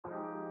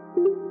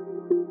Hello.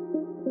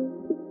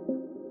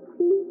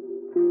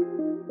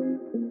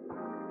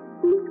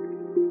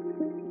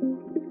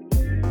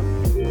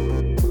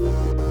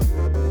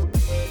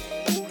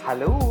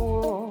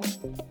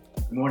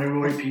 Good morning,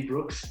 Rory P.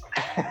 Brooks.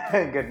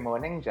 Good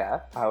morning,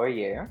 Jeff. How are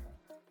you?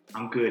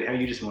 I'm good. How are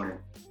you this morning?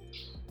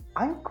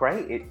 I'm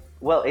great.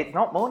 It's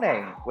not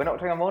morning. We're not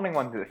doing a morning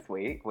one this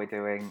week. We're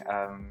doing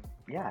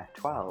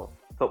 12.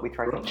 Thought we'd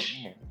try Brunch.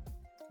 something new.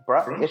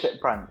 Brunch? Is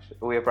it brunch?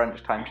 Are we a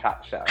brunch time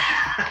chat show?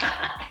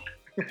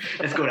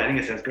 That's good. I think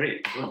it sounds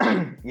great.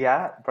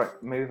 Yeah,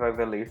 move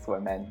over, loose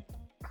women.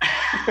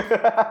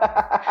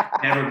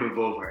 Never move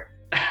over.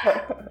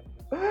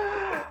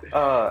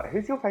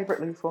 Who's your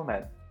favourite loose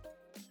woman?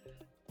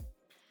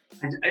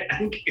 I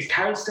think, is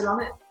Carol still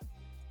on it?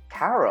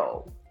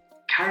 Carol?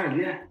 Carol,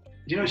 yeah.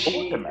 You know,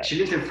 she Ultimate.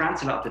 lives in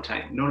France a lot of the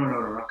time. No,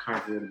 not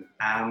Carol.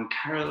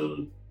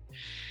 Carol.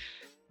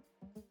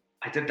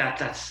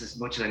 That's as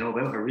much as I know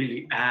about her,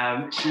 really.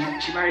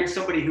 She married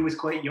somebody who was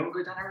quite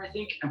younger than her, I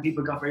think, and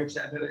people got very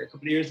upset about it a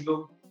couple of years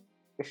ago.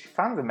 She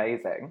sounds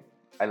amazing.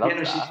 I love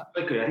that. She's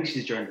quite good. I think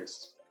she's a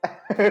journalist.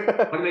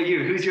 What about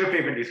you? Who's your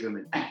favourite loose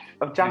woman?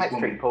 Of Janet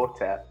Street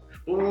Porter.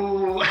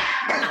 Oh,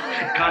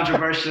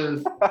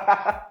 controversial.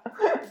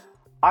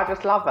 I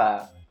just love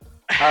her.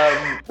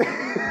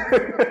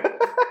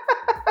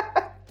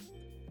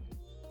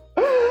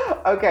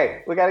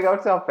 Okay, we're going to go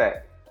to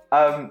topic.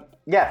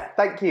 Yes,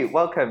 thank you.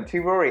 Welcome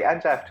to Rory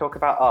and Jeff Talk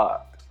About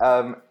Art.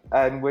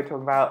 And we're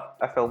talking about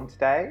a film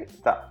today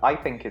that I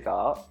think is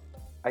art.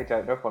 I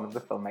don't know if one of the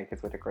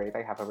filmmakers would agree.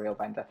 They have a real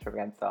vendetta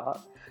against art.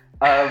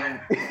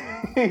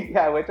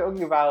 Yeah, we're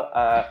talking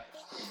about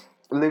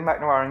Lou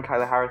McNamara and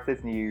Kyla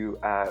Harris's new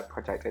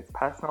project, It's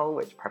Personal,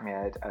 which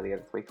premiered earlier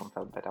this week on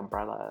Filmbird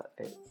Umbrella.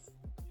 It's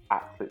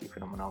absolutely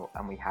phenomenal,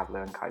 and we have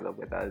Lou and Kyla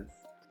with us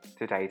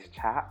today to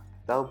chat.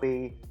 They'll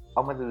be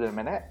on with us in a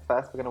minute.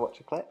 First, we're going to watch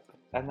a clip,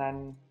 and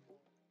then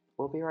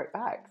we'll be right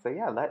back. So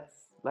yeah,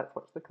 let's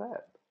watch the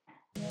clip.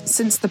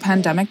 Since the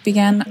pandemic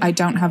began, I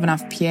don't have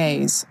enough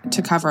PAs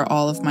to cover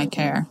all of my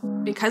care.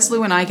 Because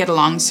Lou and I get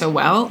along so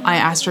well, I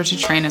asked her to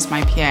train as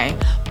my PA,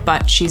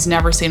 but she's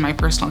never seen my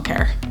personal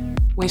care.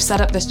 We've set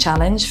up this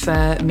challenge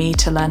for me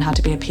to learn how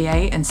to be a PA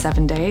in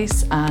 7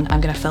 days, and I'm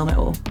going to film it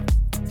all.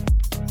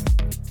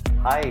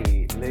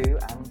 Hi, Lou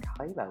and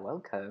Kyla,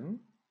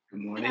 welcome.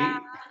 Good morning.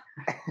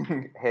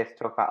 Here to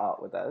talk about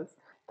art with us.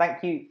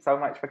 Thank you so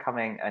much for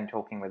coming and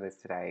talking with us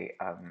today.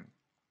 The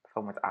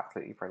film was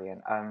absolutely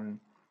brilliant.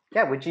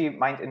 Yeah, would you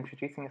mind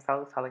introducing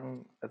yourselves,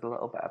 telling us a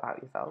little bit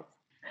about yourselves?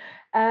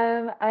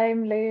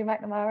 I'm Lou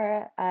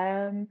McNamara.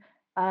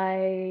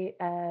 I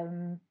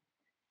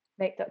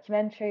make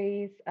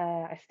documentaries.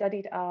 I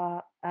studied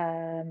art,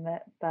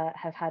 but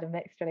have had a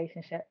mixed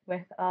relationship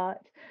with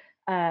art.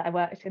 I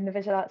worked in the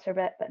visual arts for a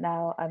bit, but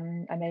now I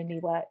mainly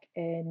work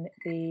in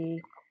the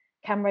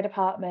camera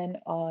department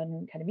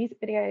on kind of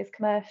music videos,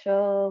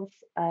 commercials,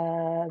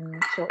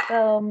 short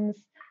films,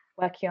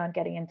 working on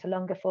getting into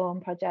longer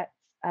form projects.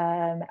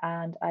 And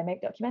I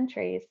make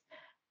documentaries.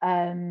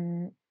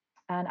 And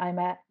I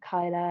met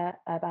Kyla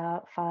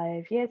about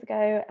 5 years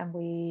ago, and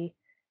we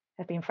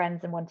have been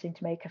friends and wanting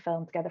to make a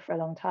film together for a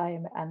long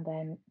time. And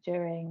then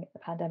during the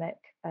pandemic,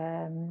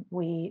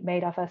 we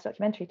made our first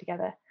documentary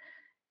together,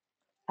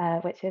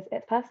 which is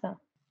It's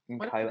Personal.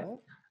 And Kyla?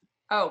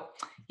 Oh,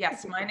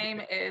 yes, my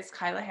name is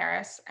Kyla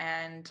Harris,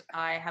 and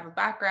I have a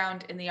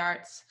background in the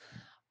arts.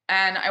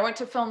 And I went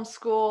to film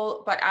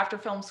school, but after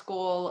film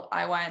school,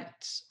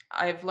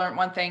 I've learned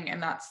one thing,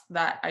 and that's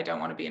that I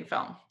don't want to be in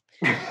film.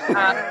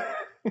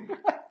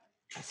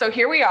 So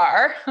here we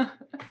are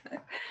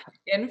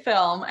in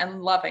film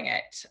and loving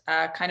it,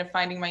 kind of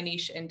finding my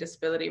niche in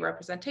disability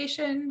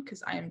representation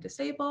because I am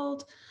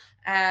disabled,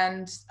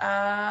 and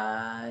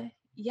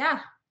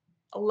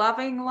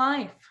loving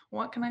life.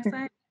 What can I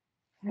say?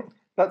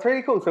 That's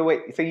really cool. So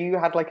wait, so you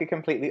had like a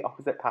completely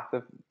opposite path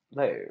of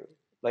Lou?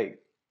 Like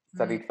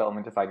studied film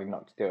and decided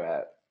not to do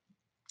it?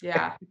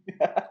 Yeah.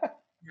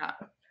 Yeah.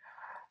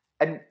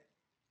 And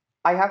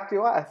I have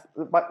to ask,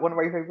 one of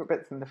my favourite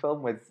bits in the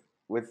film was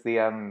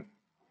the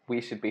we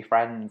should be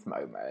friends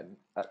moment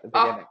at the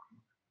beginning.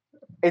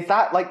 Is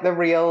that like the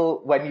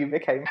real when you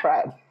became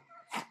friends?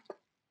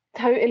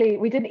 Totally.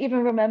 We didn't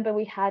even remember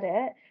we had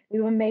it. We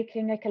were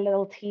making like a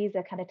little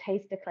teaser, kind of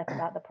taster clip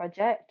about the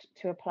project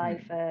to apply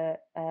for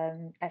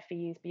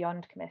FEU's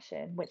Beyond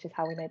Commission, which is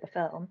how we made the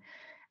film.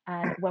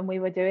 And when we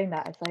were doing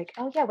that, it's like,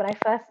 oh yeah, when I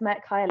first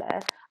met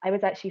Kyla, I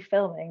was actually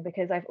filming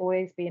because I've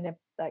always been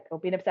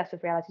been obsessed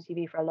with reality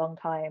TV for a long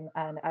time,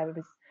 and I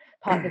was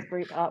part of this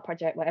group art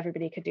project where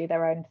everybody could do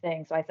their own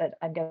thing. So I said,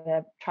 I'm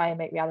gonna try and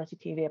make reality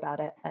TV about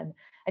it, and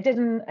I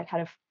didn't. I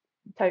kind of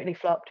totally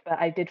flopped, but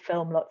I did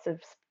film lots of,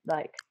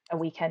 like, a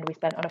weekend we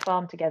spent on a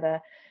farm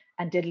together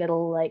and did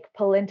little like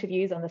pull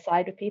interviews on the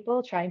side with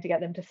people, trying to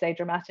get them to say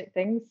dramatic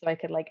things so I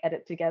could like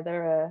edit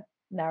together a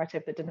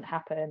narrative that didn't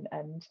happen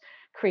and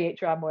create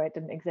drama where it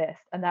didn't exist.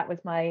 And that was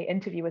my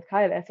interview with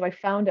Kyla. So I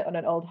found it on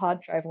an old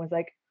hard drive and was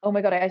like, oh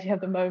my God, I actually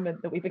have the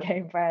moment that we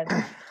became friends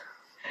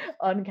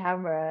on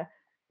camera,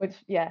 which,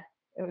 yeah,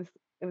 it was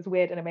was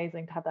weird and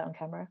amazing to have that on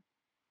camera.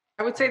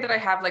 I would say that I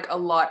have like a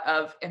lot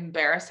of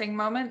embarrassing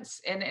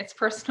moments in It's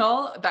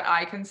Personal that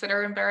I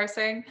consider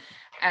embarrassing,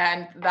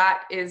 and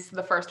that is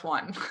the first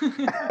one.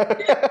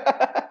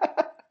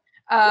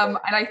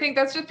 And I think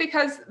that's just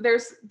because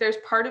there's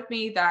part of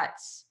me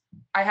that's,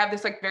 I have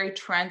this like very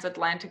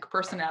transatlantic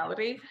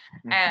personality,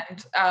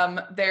 and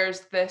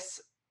there's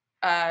this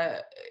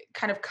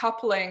kind of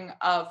coupling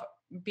of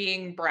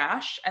being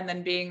brash and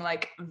then being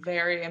like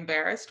very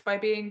embarrassed by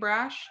being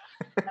brash.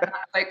 And that's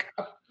like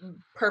a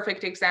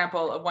perfect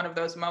example of one of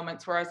those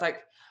moments where I was like,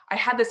 I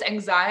had this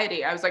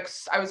anxiety. I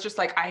was just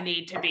like, I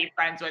need to be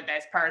friends with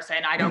this person.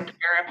 I don't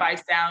care if I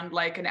sound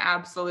like an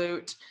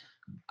absolute,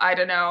 I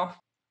don't know.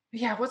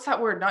 Yeah, what's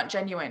that word? Not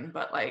genuine,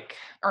 but like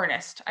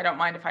earnest. I don't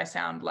mind if I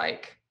sound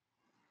like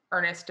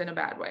earnest in a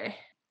bad way.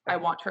 I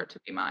want her to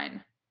be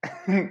mine.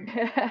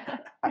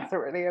 That's a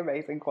really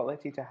amazing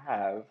quality to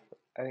have.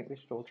 I think we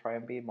should all try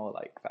and be more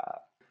like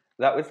that.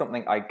 That was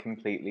something I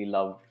completely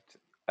loved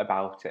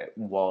about it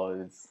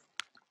was,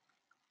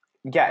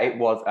 yeah, it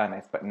was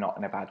earnest, but not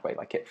in a bad way.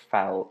 Like, it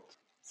felt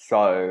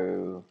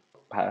so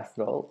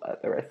personal,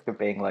 at the risk of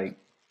being like,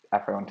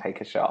 everyone take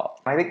a shot.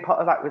 I think part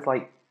of that was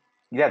like,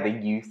 yeah, the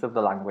use of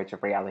the language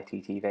of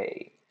reality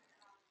TV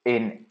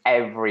in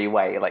every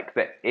way, like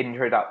the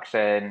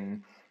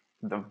introduction,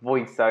 the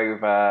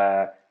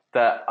voiceover,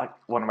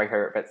 one of my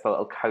favorite bits, the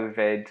little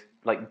COVID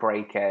like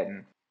break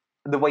in.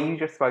 The way you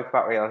just spoke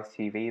about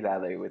reality TV there,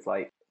 Lou, was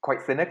like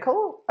quite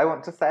cynical, I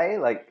want to say,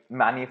 like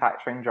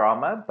manufacturing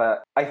drama.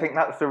 But I think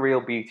that's the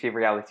real beauty of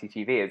reality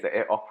TV, is that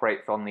it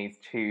operates on these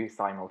two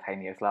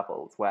simultaneous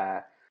levels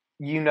where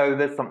you know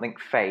there's something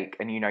fake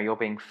and you know you're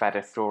being fed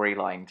a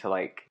storyline to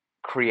like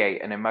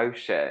create an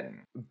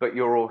emotion, but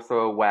you're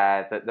also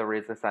aware that there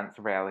is a sense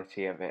of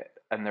reality of it,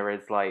 and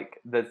there's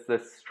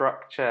the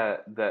structure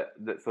that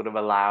sort of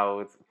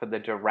allows for the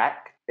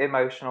direct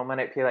emotional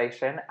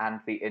manipulation and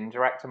the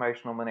indirect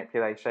emotional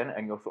manipulation,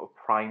 and you're sort of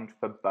primed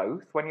for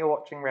both when you're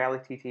watching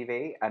reality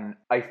TV. And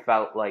I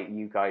felt like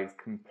you guys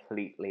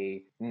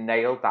completely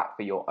nailed that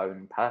for your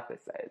own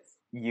purposes.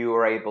 You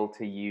were able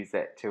to use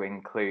it to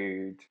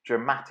include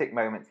dramatic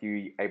moments.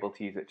 You were able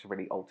to use it to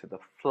really alter the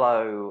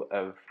flow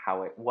of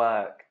how it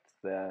worked,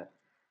 the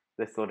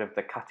sort of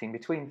the cutting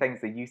between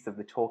things, the use of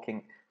the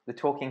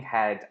talking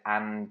head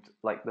and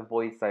like the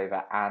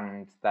voiceover,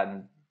 and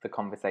then the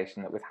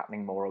conversation that was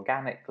happening more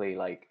organically,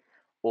 like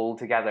all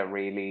together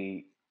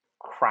really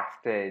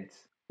crafted,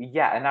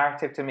 yeah, a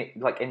narrative to me,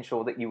 like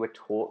ensure that you were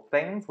taught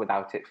things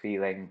without it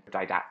feeling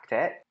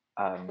didactic.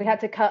 We had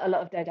to cut a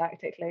lot of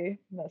didactically.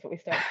 That's what we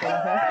started doing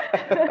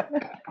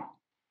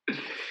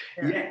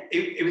here. Yeah,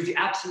 it was the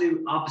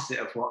absolute opposite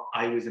of what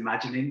I was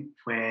imagining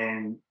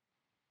when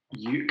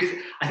because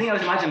I think I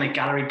was imagining like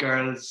Gallery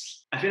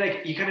Girls. I feel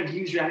like you kind of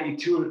use reality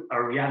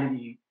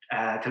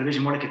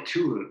television more like a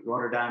tool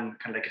rather than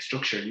kind of like a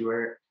structure. You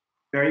were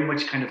very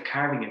much kind of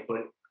carving it,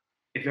 but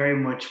it very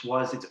much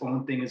was its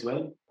own thing as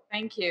well.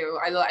 Thank you.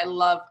 I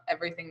love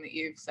everything that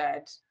you've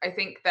said. I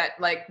think that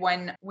like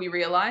when we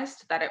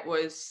realized that it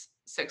was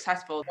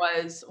successful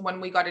was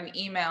when we got an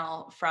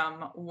email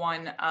from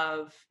one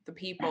of the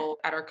people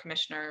at our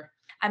commissioner,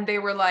 and they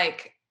were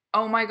like,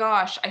 oh my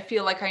gosh, I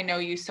feel like I know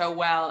you so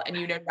well and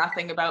you know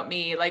nothing about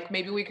me. Like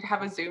maybe we could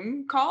have a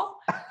Zoom call.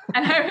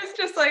 And I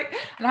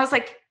was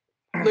like,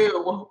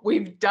 Lou,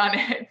 we've done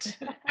it.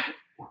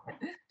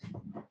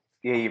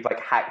 Yeah, you've like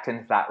hacked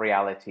into that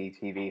reality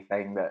TV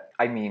thing that,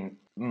 I mean,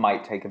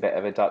 might take a bit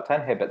of a dark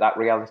turn here, but that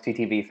reality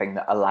TV thing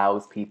that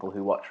allows people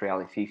who watch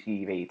reality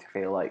TV to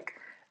feel like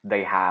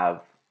they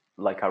have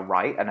like a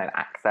right and an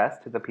access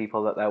to the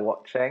people that they're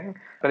watching.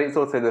 But it's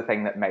also the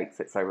thing that makes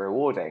it so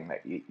rewarding,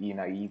 that you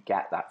know, you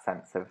get that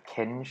sense of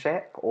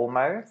kinship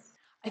almost.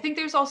 I think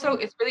there's also,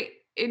 it's really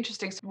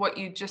interesting what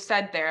you just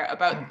said there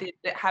about the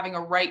having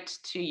a right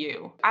to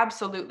you.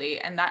 Absolutely.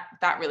 And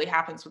that really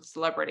happens with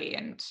celebrity.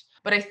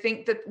 But I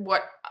think that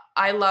what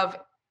I love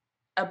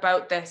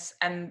about this,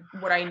 and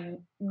what I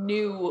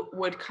knew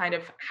would kind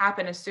of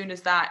happen as soon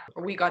as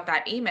we got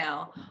that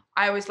email,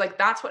 I was like,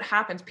 that's what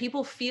happens.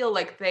 People feel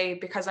like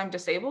because I'm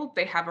disabled,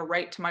 they have a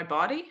right to my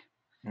body.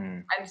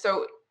 And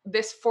so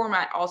this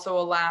format also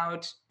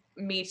allowed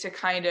me to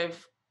kind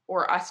of,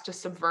 or us to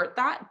subvert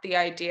that, the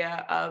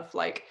idea of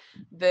like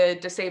the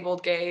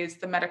disabled gaze,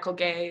 the medical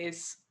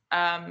gaze,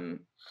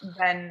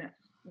 then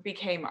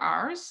became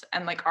ours,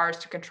 and like ours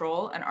to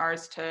control and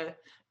ours to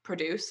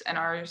produce and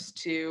ours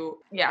to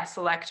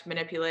select,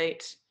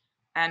 manipulate,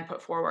 and put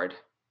forward.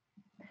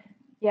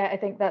 Yeah, I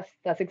think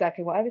that's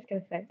exactly what I was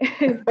going to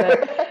say.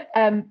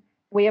 But,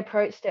 we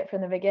approached it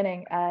from the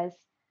beginning as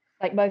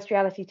like most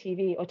reality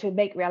TV, or to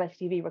make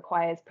reality TV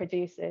requires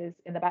producers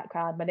in the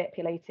background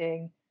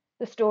manipulating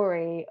the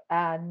story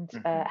and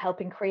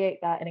helping create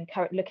that, and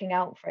looking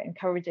out for it,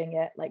 encouraging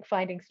it, like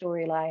finding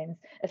storylines,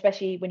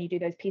 especially when you do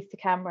those piece to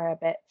camera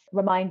bits,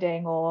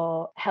 reminding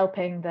or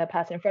helping the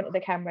person in front of the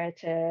camera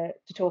to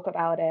talk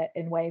about it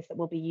in ways that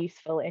will be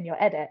useful in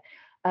your edit.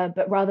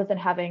 But rather than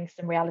having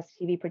some reality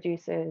TV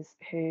producers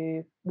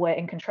who were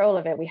in control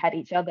of it, we had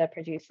each other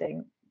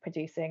producing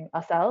producing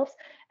ourselves.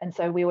 And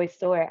so we always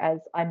saw it as,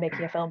 I'm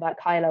making a film about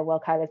Kyla while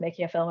Kyla's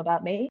making a film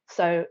about me.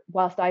 So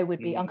whilst I would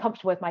be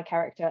uncomfortable with my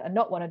character and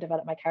not want to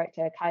develop my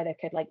character, Kyla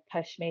could like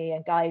push me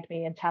and guide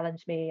me and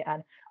challenge me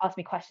and ask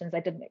me questions I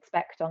didn't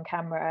expect on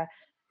camera.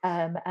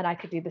 And I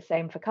could do the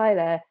same for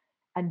Kyla.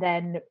 And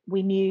then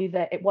we knew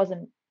that it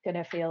wasn't going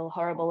to feel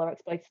horrible or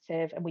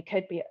exploitative, and we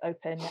could be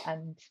open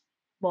and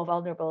more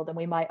vulnerable than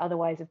we might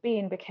otherwise have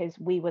been, because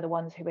we were the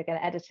ones who were going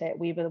to edit it.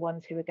 We were the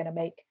ones who were going to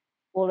make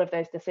all of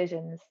those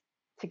decisions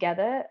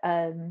together.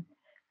 And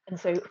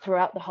so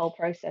throughout the whole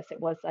process, it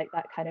was like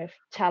that kind of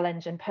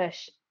challenge and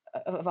push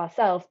of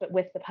ourselves, but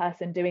with the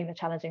person doing the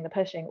challenging, the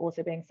pushing,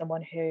 also being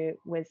someone who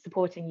was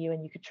supporting you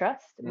and you could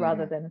trust,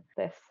 rather than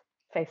this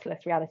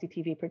faceless reality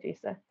TV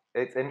producer.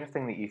 It's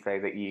interesting that you say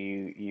that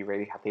you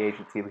really have the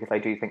agency, because I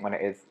do think when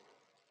it is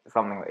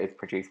something that is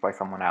produced by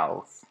someone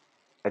else,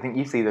 I think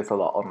you see this a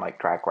lot on like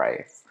Drag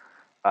Race,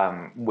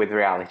 with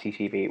reality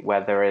TV,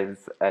 where there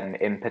is an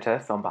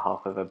impetus on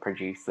behalf of a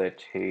producer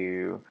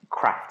to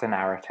craft a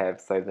narrative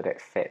so that it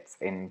fits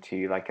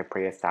into like a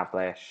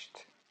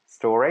pre-established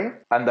story,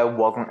 and there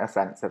wasn't a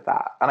sense of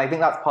that. And I think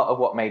that's part of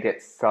what made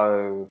it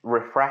so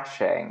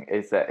refreshing,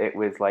 is that it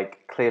was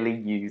like clearly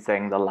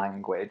using the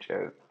language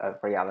of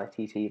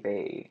reality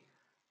TV,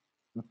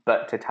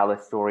 but to tell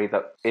a story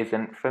that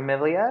isn't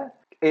familiar.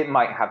 It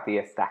might have the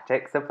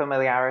aesthetics of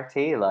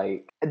familiarity,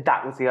 like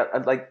that was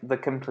the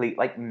complete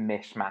like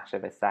mishmash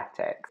of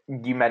aesthetics.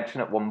 You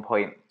mentioned at one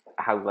point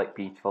how like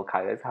beautiful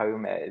Kyla's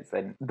home is,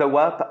 and the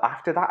work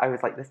after that I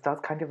was like, this does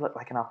kind of look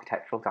like an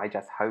Architectural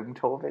Digest home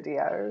tour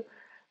video.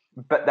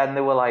 But then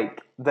there were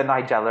like the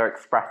Nigella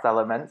Express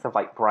elements of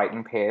like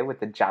Brighton Pier with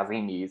the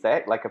jazzy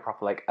music, like a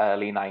proper like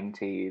early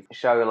 90s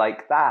show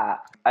like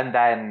that. And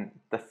then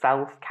the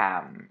self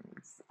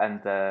cams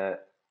and the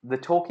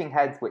talking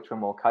heads, which were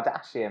more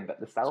Kardashian, but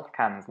the self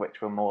cams,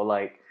 which were more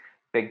like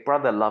Big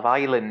Brother, Love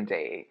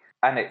Island-y.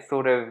 And it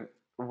sort of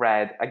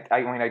read,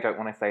 I mean, I don't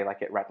want to say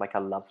like it read like a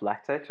love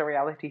letter to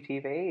reality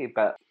TV,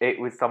 but it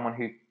was someone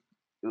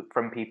who,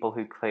 from people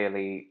who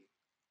clearly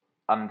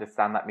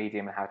understand that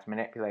medium and how to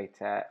manipulate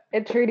it.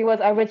 It truly was.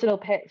 Our original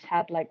pitch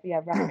had like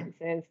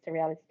references to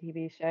reality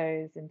TV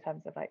shows in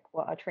terms of like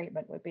what our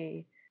treatment would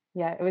be.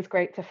 Yeah, it was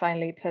great to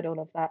finally put all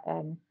of that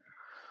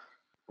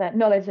that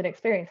knowledge and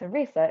experience and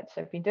research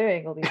I've been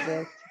doing all these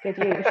years to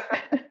good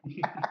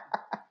use.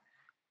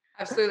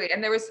 Absolutely.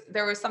 And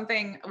there was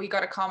something, we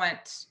got a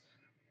comment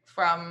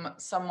from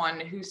someone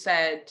who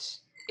said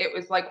it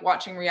was like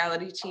watching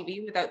reality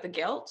TV without the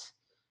guilt.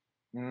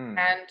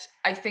 And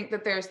I think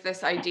that there's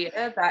this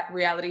idea that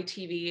reality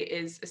TV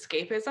is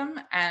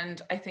escapism,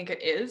 and I think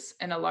it is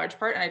in a large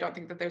part, and I don't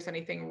think that there's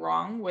anything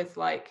wrong with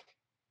like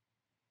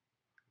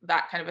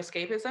that kind of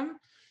escapism.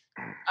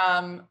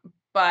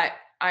 But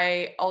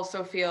I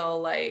also feel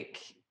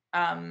like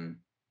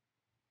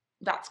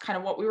that's kind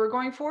of what we were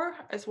going for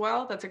as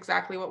well. That's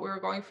exactly what we were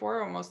going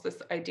for, almost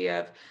this idea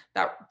of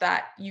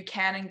that you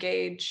can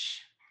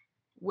engage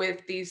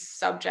with these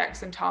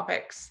subjects and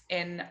topics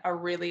in a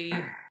really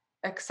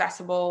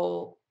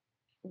accessible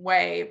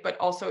way, but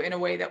also in a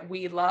way that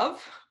we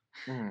love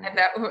and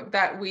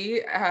that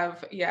we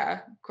have,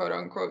 quote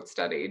unquote,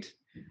 studied.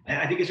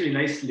 I think it's really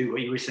nice, Lou,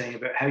 what you were saying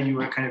about how you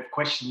were kind of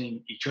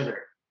questioning each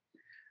other.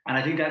 And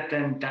I think that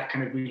then that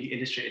kind of really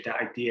illustrated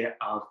that idea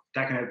of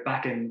that kind of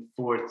back and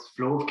forth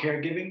flow of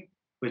caregiving,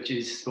 which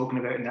is spoken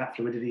about in that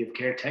fluidity of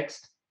care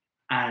text,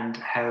 and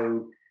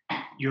how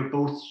you're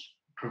both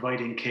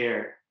providing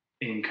care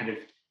in kind of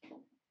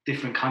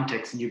different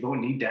contexts, and you both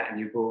need that, and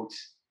you both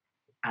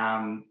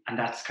and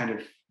that's kind of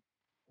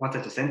what's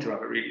at the center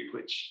of it, really,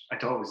 which I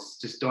thought was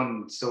just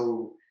done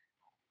so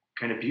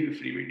kind of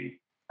beautifully, really,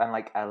 and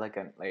like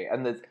elegantly.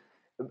 And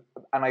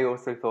I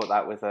also thought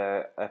that was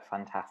a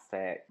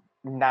fantastic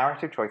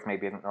narrative choice.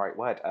 Maybe isn't the right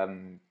word.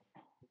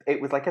 It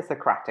was like a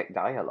Socratic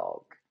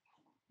dialogue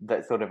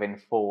that sort of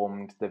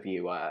informed the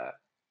viewer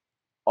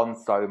on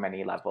so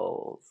many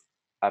levels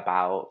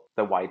about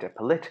the wider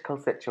political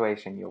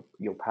situation,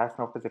 your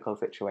personal physical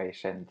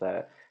situation,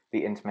 the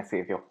intimacy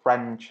of your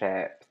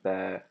friendship,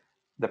 the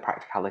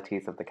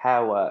practicalities of the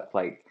care work,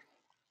 like,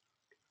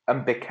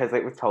 and because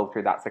it was told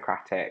through that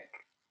Socratic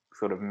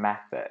sort of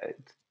method,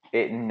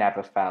 it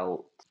never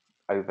felt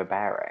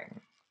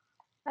overbearing.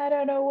 I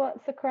don't know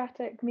what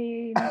Socratic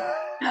means,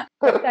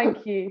 but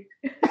thank you.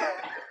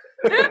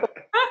 But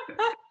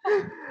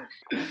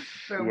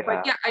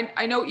yeah,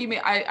 I know what you mean.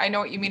 I know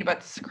what you mean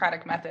about the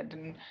Socratic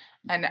method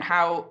and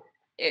how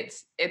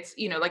it's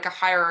like a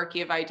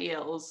hierarchy of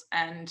ideals,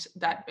 and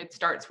that it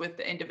starts with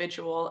the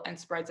individual and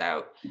spreads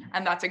out,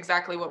 and that's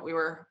exactly what we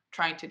were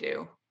trying to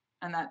do.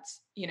 And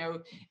that's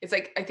it's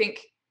like I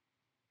think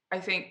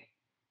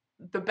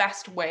the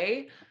best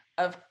way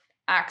of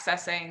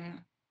accessing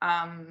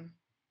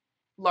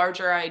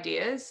larger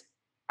ideas,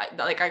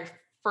 I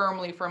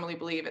firmly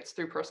believe it's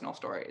through personal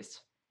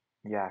stories.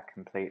 Yeah,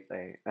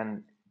 completely.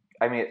 And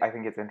I mean, I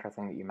think it's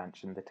interesting that you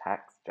mentioned the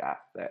text, Jeff,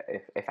 that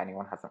if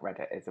anyone hasn't read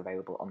it, it's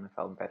available on the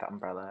Film Bid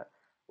Umbrella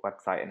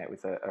website, and it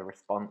was a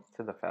response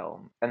to the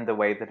film and the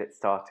way that it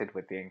started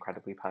with the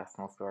incredibly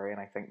personal story. And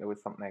I think there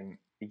was something,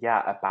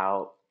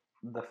 about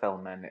the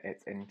film and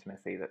its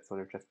intimacy that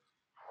sort of just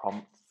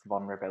prompts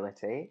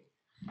vulnerability.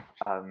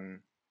 And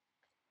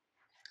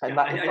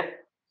that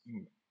was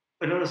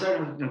no, sorry,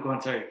 no, go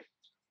on, sorry.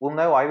 Well,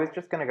 no, I was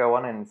just going to go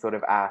on and sort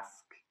of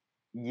ask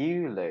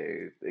you,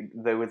 Lou.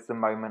 There was the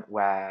moment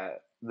where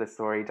the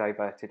story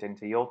diverted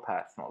into your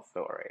personal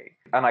story.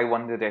 And I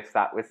wondered if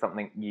that was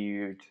something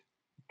you'd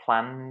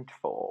planned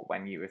for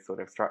when you were sort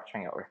of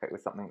structuring it, or if it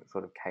was something that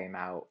sort of came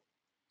out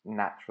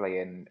naturally.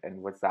 And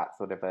was that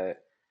sort of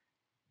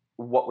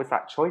what was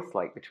that choice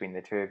like between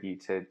the two of you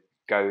to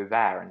go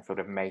there and sort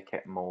of make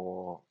it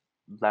more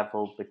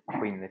level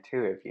between the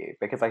two of you?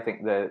 Because I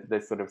think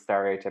the sort of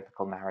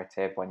stereotypical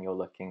narrative when you're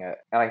looking at,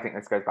 and I think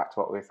this goes back to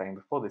what we were saying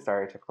before, the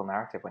stereotypical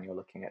narrative when you're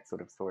looking at sort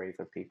of stories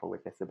of people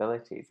with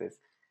disabilities is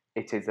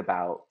it is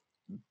about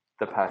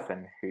the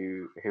person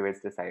who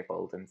is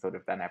disabled, and sort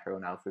of then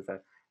everyone else is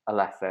a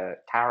lesser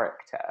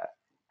character,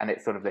 and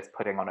it's sort of this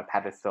putting on a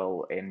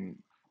pedestal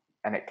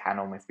and it can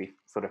almost be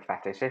sort of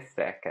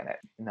fetishistic, and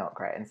it's not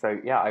great. And so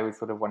I was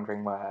sort of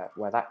wondering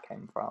where that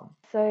came from.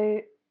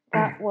 So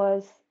that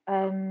was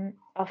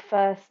our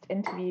first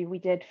interview we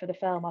did for the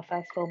film, our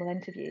first formal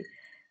interview.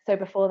 So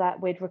before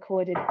that, we'd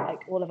recorded like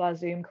all of our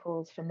Zoom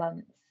calls for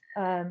months.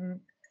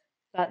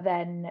 But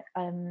then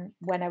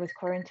when I was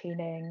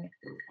quarantining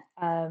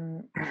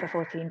for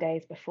 14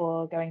 days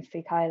before going to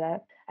see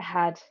Kyla, I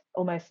had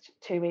almost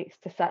 2 weeks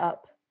to set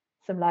up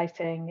some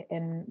lighting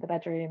in the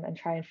bedroom and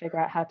try and figure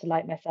out how to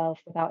light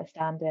myself without a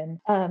stand-in,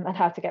 and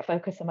how to get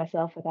focus on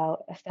myself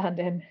without a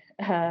stand-in.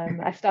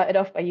 I started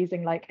off by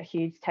using like a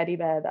huge teddy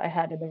bear that I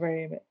had in the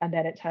room, and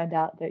then it turned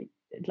out that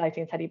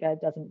lighting a teddy bear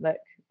doesn't look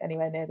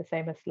anywhere near the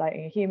same as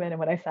lighting a human, and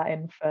when I sat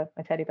in for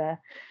my teddy bear,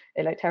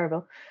 it looked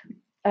terrible.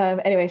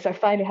 Anyway, so I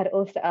finally had it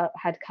all set up,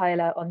 had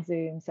Kyla on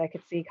Zoom so I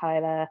could see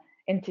Kyla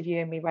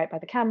interviewing me right by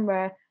the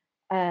camera,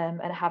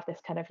 and have this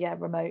kind of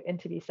remote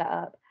interview set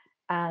up.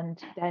 And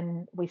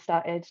then we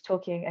started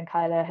talking, and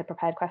Kyla had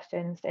prepared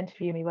questions to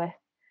interview me with.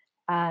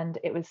 And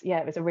it was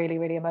a really,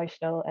 really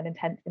emotional and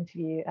intense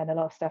interview, and a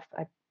lot of stuff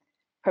I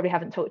probably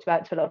haven't talked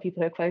about to a lot of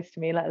people who are close to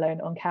me, let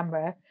alone on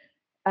camera.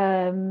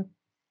 And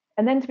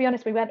then, to be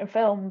honest, we went and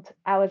filmed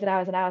hours and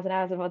hours and hours and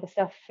hours of other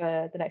stuff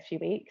for the next few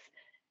weeks.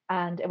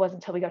 And it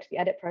wasn't until we got to the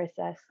edit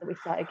process that we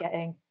started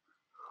getting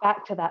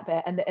back to that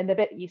bit. And the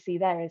bit that you see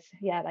there is,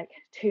 like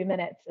 2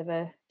 minutes of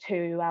a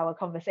 2-hour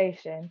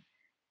conversation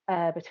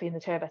between the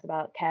two of us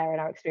about care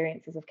and our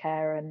experiences of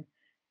care, and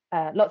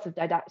lots of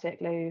didactic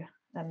Lou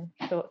and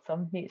thoughts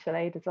on mutual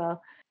aid as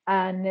well.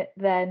 And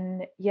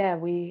then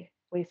we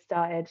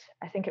started,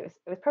 I think it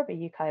was probably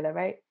you, Kyla,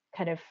 right?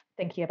 Kind of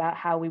thinking about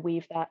how we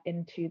weave that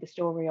into the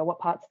story, or what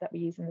parts that we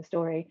use in the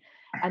story.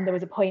 And there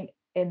was a point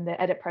in the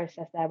edit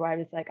process there where I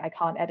was like, I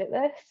can't edit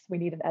this. We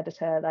need an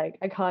editor. Like,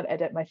 I can't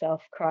edit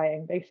myself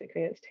crying.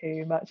 Basically, it's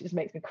too much. It just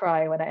makes me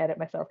cry when I edit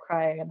myself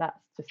crying, and that's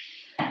just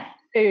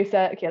too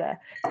circular,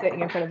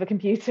 sitting in front of a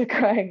computer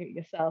crying at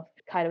yourself.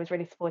 Kyla was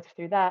really supportive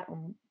through that,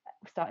 and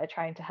started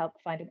trying to help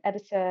find an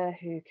editor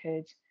who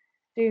could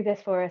do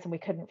this for us, and we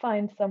couldn't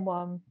find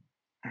someone,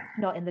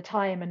 not in the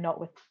time and not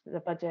with the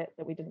budget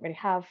that we didn't really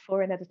have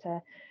for an editor.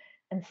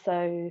 And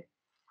so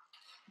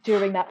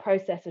during that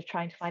process of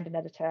trying to find an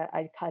editor,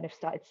 I kind of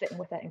started sitting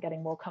with it and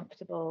getting more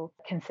comfortable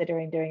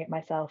considering doing it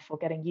myself, or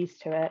getting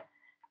used to it.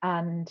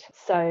 And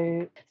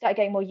so started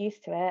getting more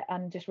used to it,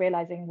 and just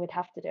realizing we'd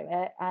have to do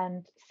it,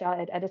 and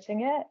started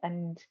editing it.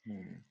 And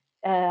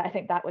I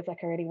think that was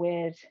like a really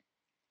weird,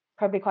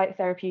 probably quite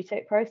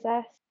therapeutic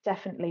process.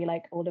 Definitely,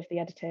 like, all of the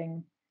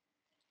editing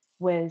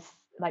was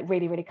like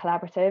really, really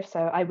collaborative. So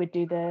I would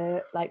do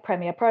the like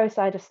Premiere Pro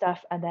side of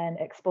stuff, and then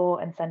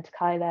export and send to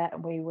Kyla,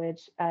 and we would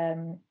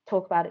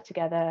talk about it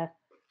together,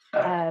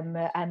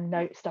 and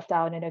note stuff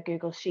down in a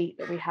Google Sheet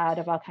that we had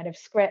of our kind of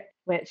script,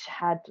 which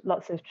had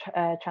lots of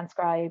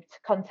transcribed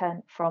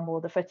content from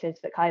all the footage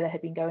that Kyla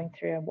had been going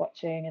through and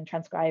watching and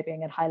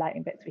transcribing and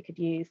highlighting bits we could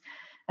use.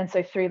 And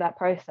so through that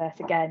process,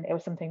 again, it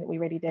was something that we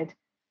really did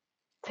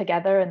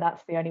together, and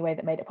that's the only way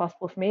that made it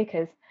possible for me,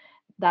 because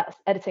that's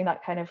editing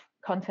that kind of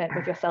content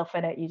with yourself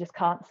in it. You just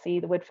can't see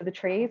the wood for the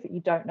trees.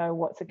 You don't know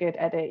what's a good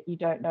edit. You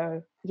don't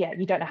know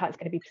how it's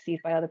going to be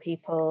perceived by other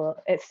people.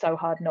 It's so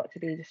hard not to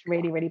be just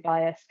really, really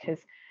biased, because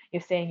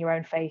you're seeing your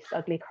own face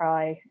ugly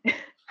cry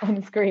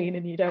on screen,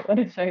 and you don't want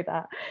to show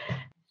that.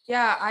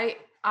 Yeah,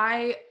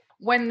 I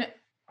when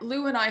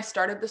Lou and I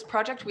started this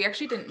project, we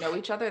actually didn't know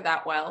each other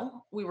that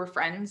well. We were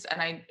friends, and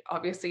I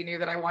obviously knew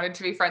that I wanted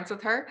to be friends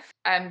with her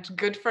and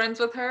good friends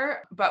with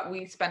her, but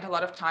we spent a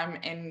lot of time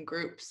in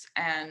groups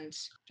and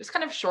just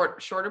kind of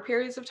shorter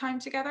periods of time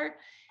together.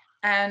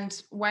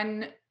 And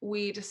when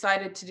we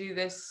decided to do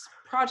this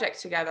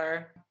project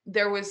together,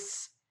 there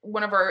was in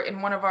one of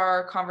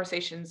our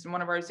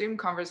Zoom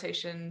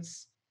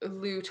conversations,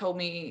 Lou told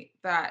me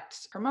that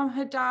her mom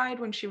had died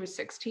when she was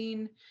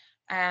 16,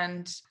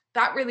 and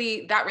that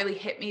really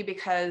hit me,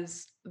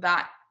 because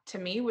that to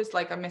me was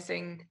like a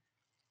missing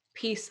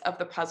piece of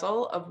the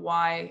puzzle of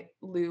why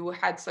Lou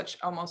had such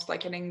almost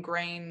like an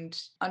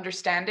ingrained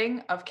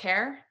understanding of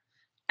care,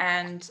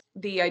 and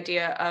the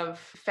idea of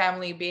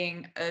family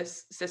being a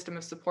system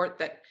of support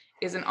that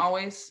isn't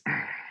always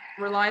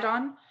relied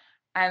on.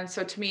 And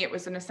so to me, it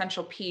was an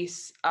essential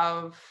piece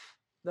of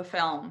the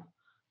film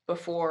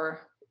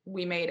before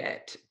we made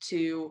it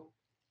to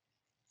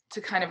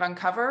kind of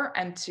uncover,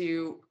 and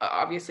to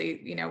obviously,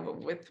 you know,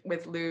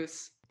 with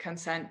Lou's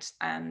consent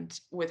and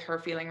with her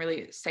feeling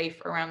really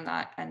safe around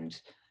that and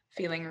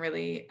feeling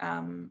really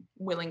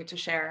willing to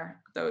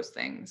share those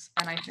things.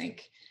 And I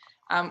think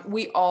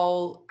we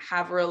all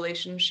have a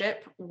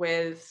relationship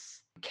with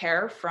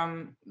care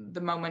from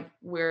the moment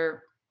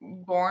we're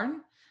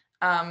born.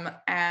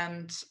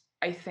 And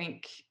I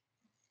think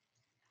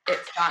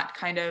it's that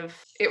kind of,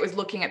 it was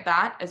looking at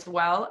that as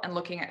well, and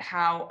looking at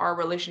how our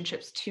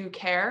relationships to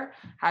care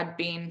had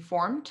been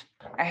formed.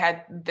 I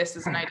had this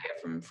as an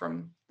idea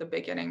from the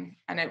beginning,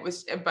 and it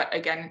was, but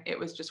again, it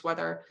was just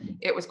whether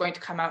it was going to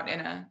come out in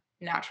a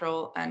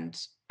natural and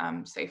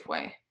safe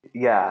way.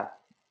 Yeah,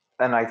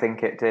 and I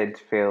think it did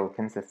feel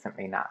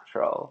consistently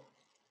natural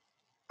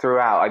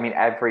throughout. I mean,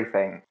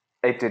 everything,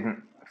 it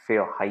didn't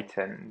feel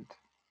heightened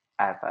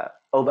ever.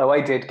 Although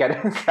I did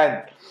get a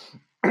sense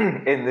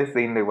in the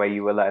scene, the way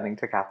you were learning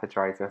to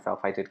catheterize yourself,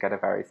 I did get a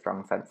very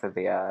strong sense of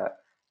the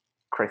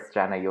Kris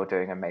Jenner, you're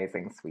doing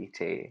amazing,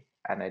 sweetie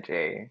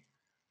energy.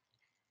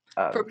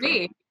 For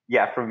me?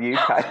 Yeah, from you,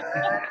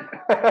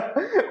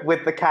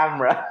 with the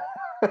camera.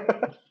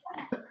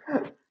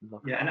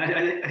 Yeah, and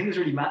I think it was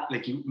really,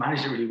 like you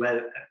managed it really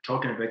well,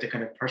 talking about the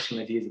kind of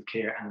personal ideas of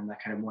care and then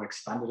that kind of more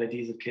expanded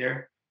ideas of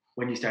care.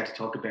 When you start to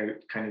talk about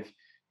kind of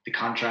the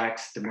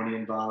contracts, the money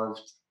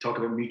involved, talk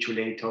about mutual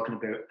aid, talking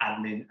about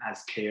admin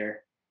as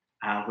care,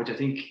 which I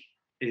think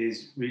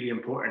is really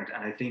important.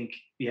 And I think,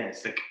 yeah,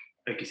 it's like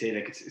you say,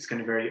 like it's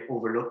kind of very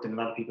overlooked, and a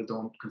lot of people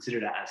don't consider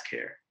that as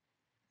care.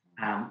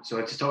 So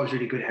I just thought it was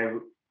really good how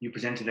you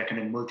presented that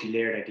kind of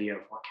multi-layered idea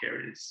of what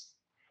care is.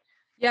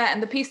 Yeah,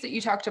 and the piece that you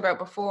talked about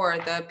before,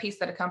 the piece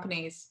that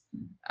accompanies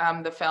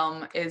the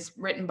film, is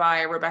written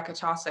by Rebecca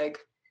Taussig,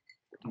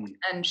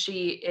 and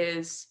she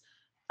is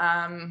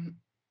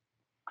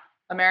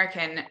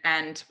American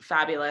and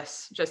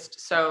fabulous. Just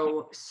such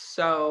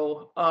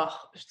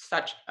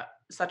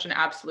an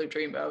absolute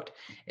dreamboat.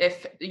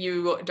 If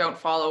you don't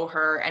follow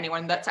her,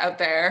 anyone that's out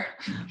there,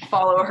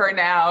 follow her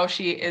now.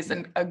 She is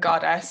a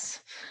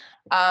goddess.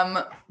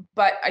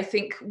 But I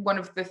think one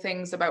of the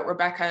things about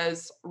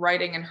Rebecca's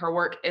writing and her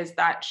work is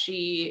that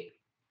she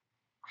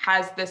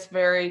has this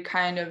very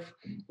kind of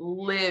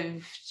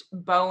lived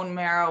bone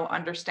marrow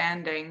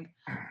understanding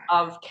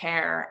of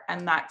care,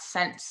 and that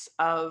sense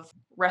of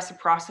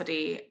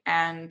reciprocity.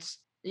 And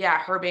yeah,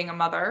 her being a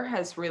mother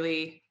has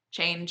really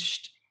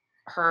changed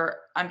her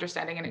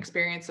understanding and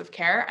experience of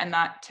care. And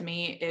that to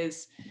me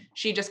is,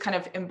 she just kind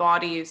of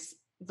embodies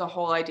the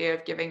whole idea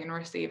of giving and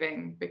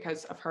receiving,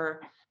 because of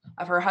her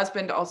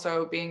husband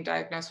also being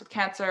diagnosed with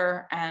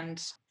cancer,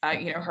 and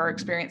you know, her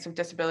experience of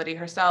disability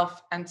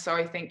herself. And so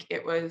I think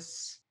it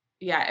was,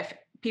 yeah, if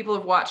people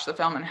have watched the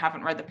film and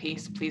haven't read the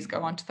piece, please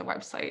go onto the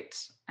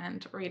website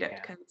and read it,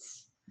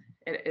 because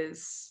it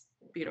is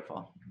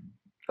beautiful.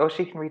 Oh,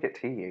 she can read it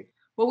to you.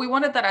 Well, we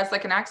wanted that as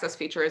like an access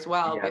feature as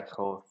well. Yeah, of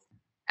course.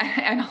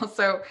 And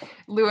also,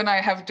 Lou and I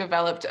have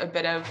developed a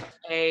bit of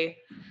a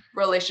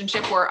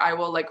relationship where I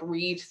will like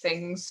read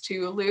things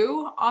to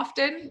Lou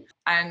often,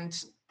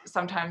 and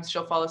sometimes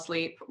she'll fall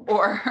asleep,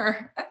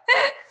 or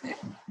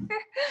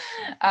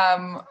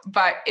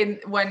but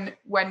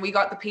when we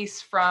got the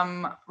piece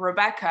from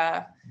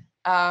Rebecca,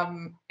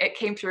 it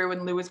came through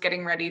when Lou was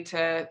getting ready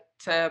to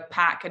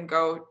pack and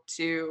go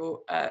to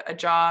a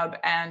job,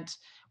 and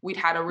we'd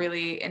had a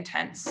really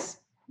intense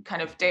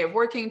kind of day of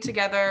working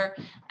together.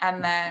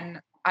 And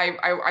then I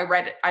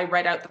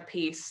read out the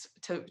piece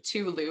to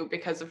Lou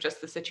because of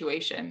just the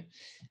situation.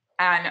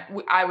 And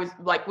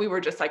we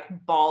were just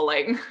like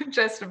bawling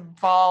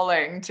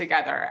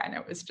together. And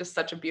it was just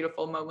such a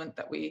beautiful moment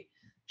that we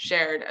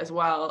shared as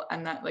well.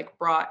 And that like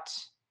brought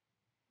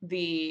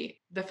the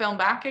film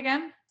back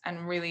again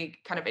and really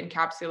kind of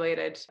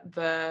encapsulated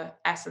the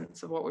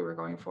essence of what we were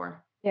going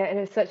for. Yeah, it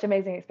was such an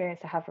amazing experience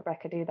to have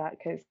Rebecca do that,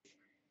 because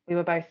we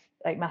were both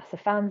like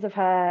massive fans of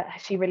her.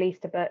 She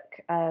released a book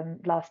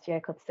last year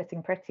called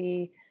Sitting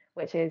Pretty,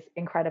 which is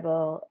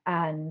incredible.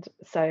 And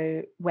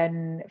so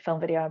when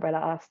Film Video Umbrella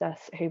asked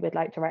us who would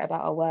like to write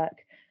about our work,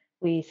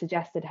 we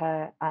suggested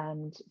her,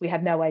 and we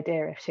had no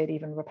idea if she'd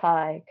even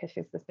reply, because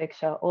she's this big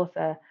shot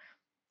author.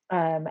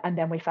 And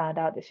then we found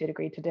out that she'd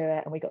agreed to do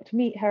it, and we got to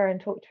meet her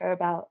and talk to her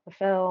about the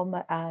film,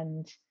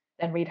 and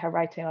then read her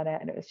writing on it.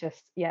 And it was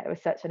just, yeah, it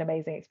was such an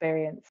amazing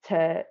experience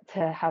to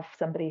have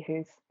somebody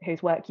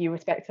whose work you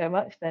respect so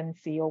much then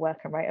see your work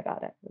and write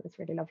about it. It was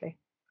really lovely.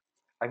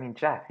 I mean,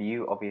 Jeff,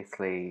 you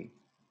obviously,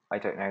 I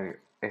don't know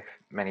if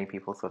many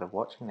people sort of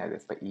watching know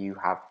this, but you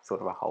have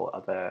sort of a whole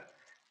other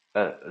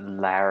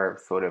layer of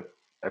sort of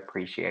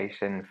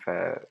appreciation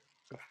for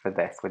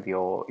this with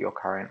your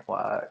current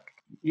work.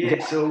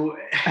 Yeah, so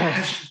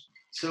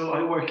So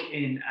I work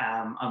in,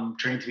 I'm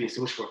training to be a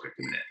social worker at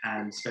the minute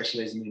and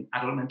specializing in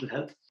adult mental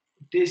health.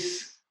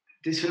 This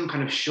this film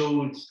kind of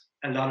showed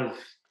a lot of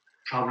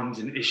problems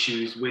and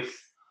issues with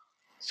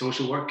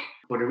social work,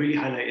 but it really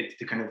highlighted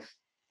the kind of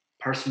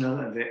personal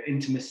and the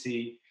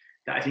intimacy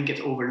that I think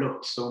gets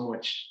overlooked so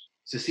much.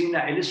 So seeing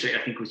that illustrate,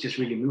 I think, was just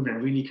really moving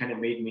and really kind of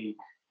made me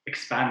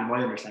expand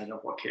my understanding of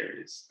what care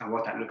is and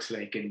what that looks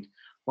like and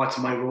what's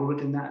my role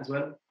within that as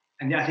well.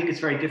 And yeah, I think it's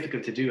very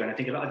difficult to do. And I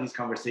think a lot of these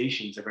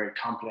conversations are very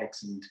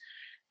complex and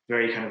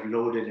very kind of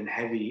loaded and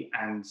heavy.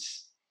 And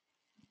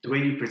the way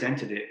you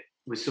presented it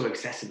was so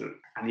accessible.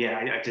 And yeah,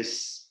 I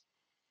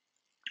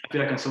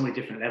feel like on so many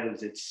different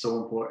levels, it's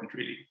so important,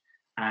 really.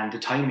 And the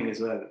timing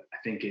as well, I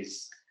think,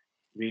 is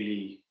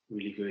really,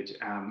 really good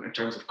in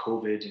terms of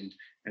COVID and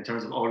in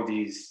terms of all of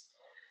these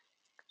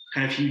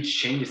kind of huge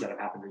changes that have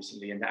happened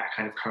recently and that are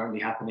kind of currently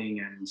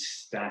happening and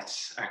that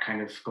are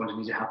kind of going to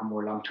need to happen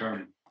more long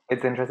term.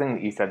 It's interesting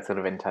that you said sort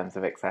of in terms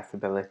of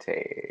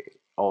accessibility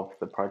of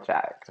the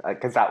project,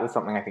 because that was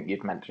something I think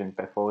you'd mentioned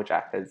before,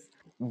 Jeff, is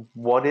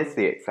what is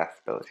the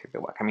accessibility of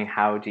the work? I mean,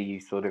 how do you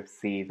sort of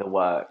see the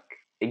work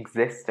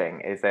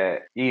existing? Is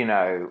it,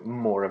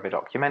 more of a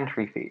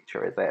documentary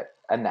feature? Is it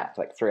a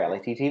Netflix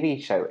reality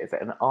TV show? Is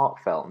it an art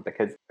film?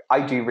 Because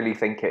I do really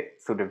think it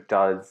sort of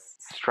does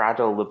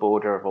straddle the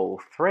border of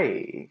all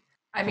three.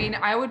 I mean,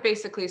 I would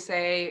basically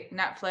say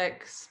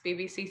Netflix,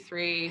 BBC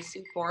Three,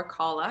 C4,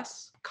 call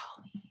us.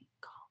 Call me.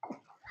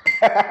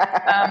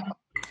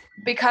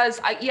 Because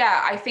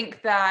I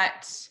think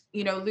that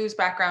Lou's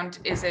background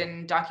is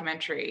in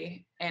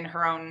documentary in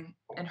her own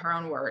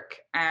work,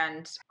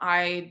 and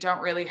I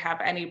don't really have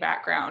any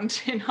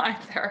background in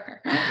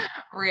either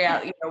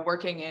reality,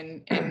 working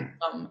in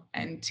film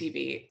and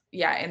TV,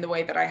 in the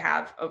way that I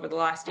have over the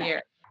last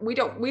year. We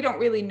don't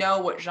really know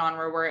what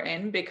genre we're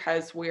in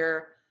because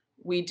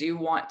we do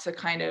want to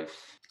kind of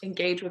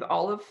engage with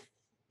all of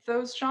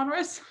those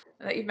genres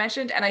that you've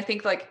mentioned, and I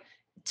think like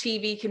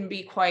TV can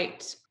be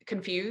quite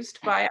confused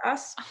by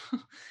us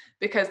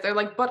because they're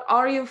like, but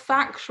are you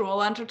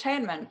factual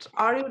entertainment?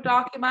 Are you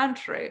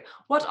documentary?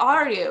 What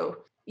are you?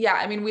 Yeah,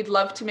 I mean, we'd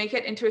love to make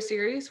it into a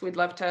series. We'd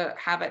love to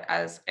have it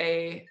as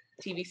a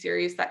TV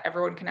series that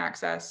everyone can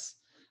access,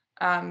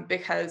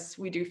 because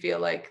we do feel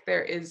like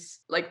there is,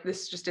 like,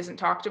 this just isn't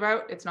talked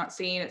about. It's not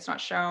seen, it's not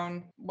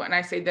shown. When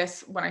I say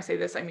this,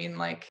 I mean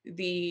like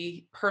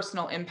the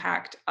personal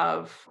impact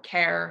of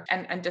care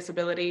and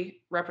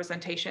disability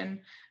representation.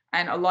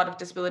 And a lot of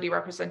disability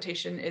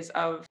representation is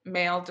of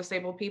male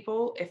disabled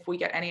people, if we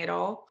get any at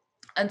all.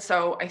 And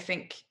so I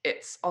think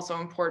it's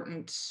also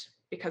important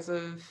because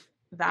of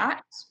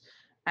that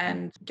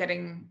and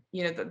getting,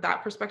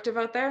 that perspective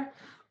out there,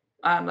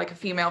 like a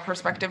female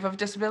perspective of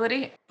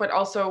disability. But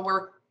also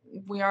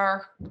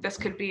this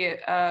could be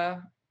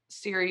a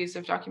series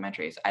of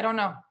documentaries. I don't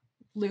know.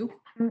 Lou?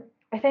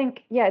 I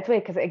think, it's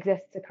weird because it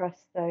exists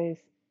across those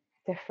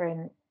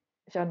different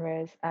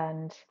genres,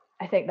 and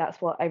I think that's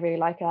what I really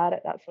like about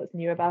it. That's what's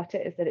new about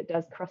it, is that it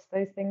does cross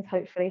those things,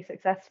 hopefully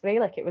successfully.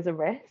 Like, it was a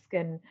risk,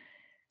 and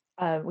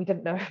we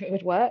didn't know if it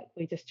would work.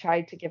 We just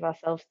tried to give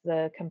ourselves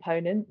the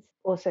components.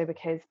 Also,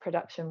 because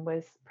production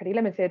was pretty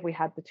limited, we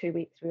had the 2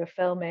 weeks we were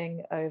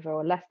filming over,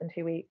 or less than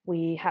 2 weeks.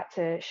 We had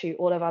to shoot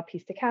all of our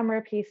piece to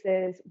camera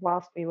pieces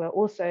whilst we were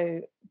also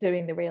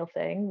doing the real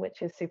thing,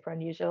 which is super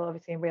unusual.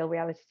 Obviously, in real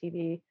reality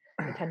TV,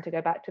 they tend to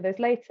go back to those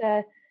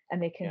later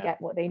and they can get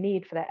what they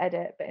need for their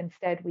edit. But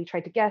instead, we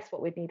tried to guess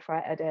what we'd need for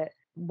our edit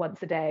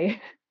once a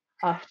day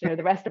after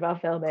the rest of our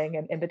filming,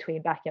 and in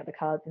between backing up the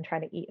cards and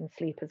trying to eat and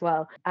sleep as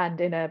well. And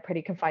in a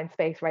pretty confined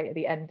space right at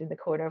the end in the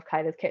corner of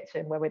Kyla's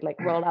kitchen, where we'd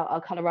like roll out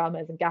our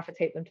coloramas and gaffer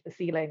tape them to the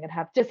ceiling and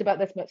have just about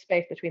this much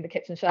space between the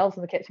kitchen shelves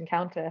and the kitchen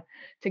counter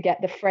to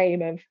get the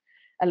frame of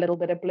a little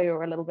bit of blue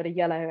or a little bit of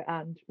yellow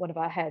and one of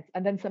our heads,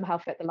 and then somehow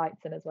fit the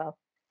lights in as well.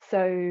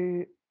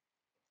 So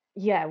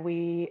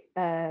we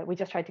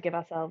just tried to give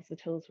ourselves the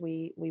tools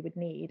we would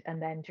need,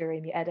 and then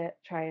during the edit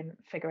try and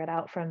figure it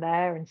out from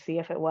there and see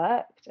if it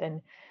worked,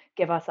 and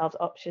give ourselves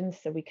options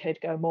so we could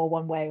go more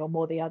one way or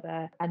more the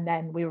other. And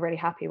then we were really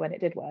happy when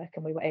it did work,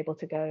 and we were able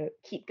to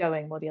keep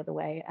going more the other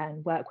way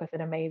and work with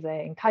an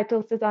amazing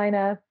titles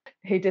designer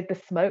who did the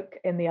smoke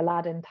in the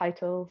Aladdin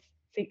titles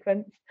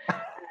sequence.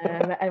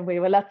 And we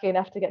were lucky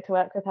enough to get to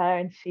work with her,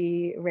 and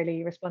she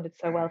really responded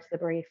so well to the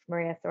brief,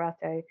 Maria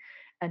Serrato,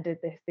 and did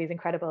these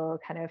incredible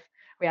kind of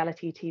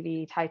reality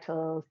TV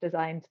titles,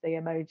 designed the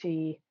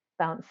emoji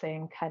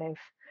bouncing kind of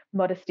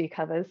modesty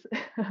covers.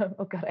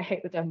 Oh God, I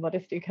hate the term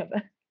modesty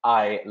cover.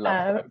 I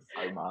love them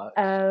so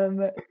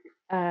much.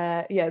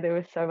 They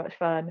were so much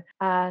fun.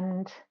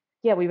 And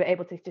we were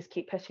able to just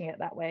keep pushing it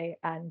that way.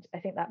 And I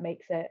think that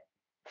makes it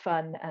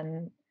fun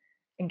and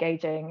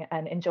engaging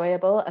and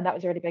enjoyable. And that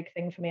was a really big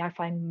thing for me. I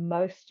find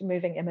most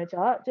moving image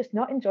art just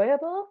not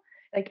enjoyable.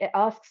 Like, it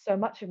asks so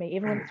much of me,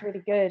 even when it's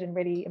really good and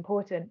really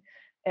important.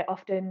 It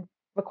often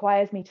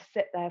requires me to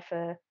sit there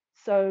for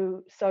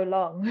so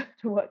long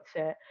to watch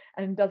it,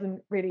 and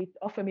doesn't really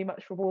offer me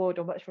much reward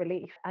or much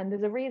relief. And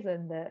there's a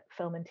reason that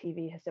film and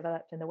TV has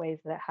developed in the ways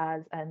that it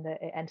has, and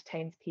that it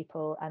entertains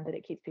people and that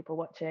it keeps people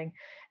watching.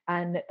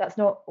 And that's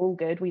not all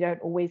good. We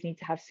don't always need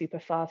to have super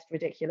fast,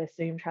 ridiculous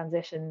zoom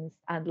transitions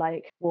and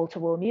like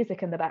wall-to-wall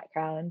music in the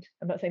background.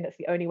 I'm not saying that's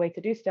the only way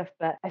to do stuff,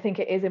 but I think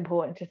it is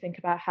important to think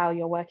about how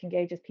your work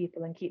engages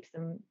people and keeps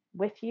them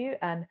with you.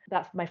 And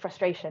that's my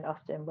frustration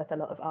often with a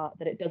lot of art,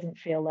 that it doesn't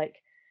feel like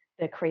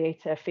the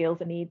creator feels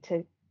a need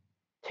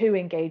to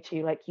engage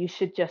you. Like, you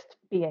should just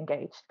be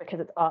engaged because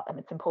it's art and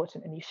it's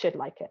important, and you should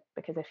like it,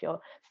 because if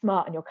you're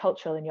smart and you're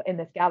cultural and you're in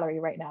this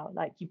gallery right now,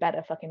 like, you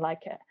better fucking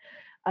like it.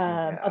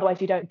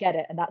 Otherwise you don't get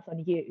it, and that's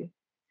on you.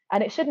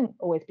 And it shouldn't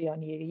always be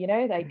on you, you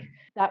know. Like,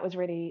 that was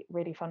really,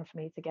 really fun for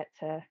me to get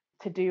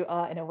to do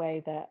art in a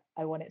way that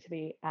I want it to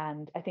be.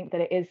 And I think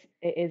that it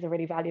is a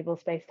really valuable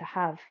space to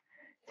have,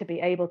 to be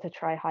able to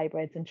try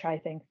hybrids and try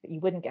things that you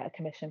wouldn't get a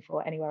commission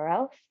for anywhere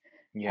else.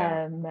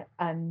 And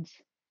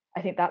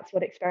I think that's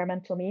what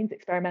experimental means.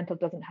 Experimental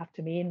doesn't have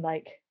to mean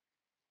like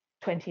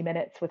 20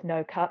 minutes with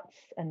no cuts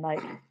and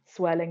like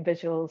swirling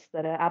visuals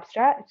that are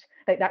abstract.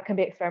 Like, that can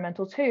be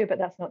experimental too, but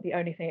that's not the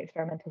only thing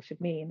experimental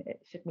should mean.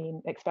 It should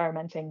mean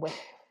experimenting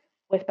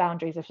with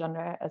boundaries of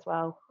genre as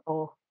well,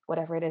 or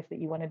whatever it is that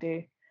you want to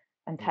do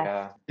and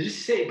test.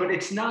 Just say, but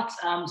it's not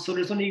so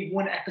there's only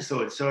one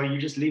episode, so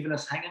you're just leaving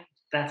us hanging?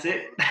 That's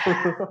it?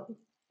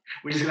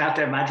 We're just gonna have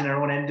to imagine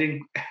our own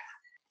ending.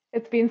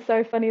 It's been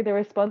so funny, the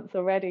response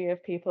already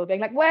of people being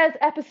like, where's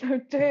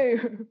episode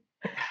 2?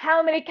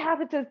 How many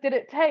catheters did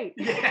it take?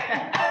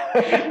 Yeah.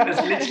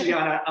 That's literally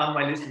on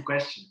my list of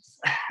questions.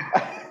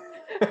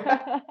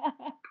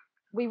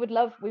 We would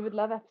love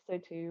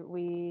episode 2.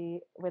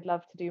 We would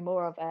love to do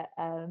more of it.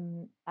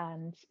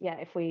 And yeah,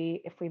 if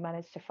we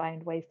manage to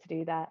find ways to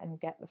do that and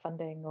get the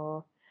funding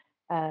or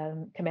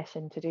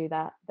commission to do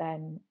that,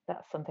 then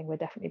that's something we'd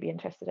definitely be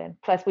interested in.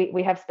 Plus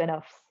we have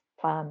spin-offs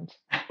planned.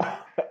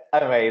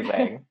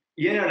 Amazing.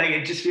 Yeah, like,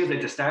 it just feels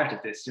like the start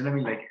of this. You know what I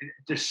mean? Like,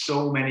 there's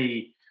so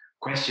many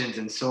questions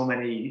and so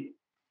many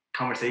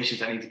conversations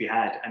that need to be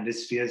had, and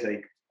this feels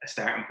like a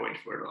starting point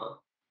for it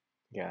all.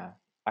 Yeah,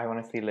 I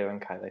want to see Lou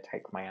and Kyla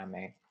take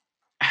Miami.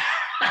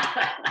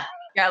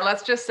 Yeah,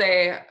 let's just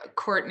say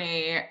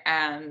Courtney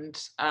and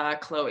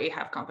Chloe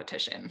have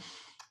competition.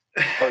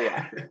 Oh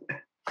yeah.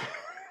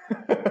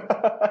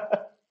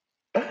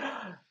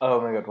 Oh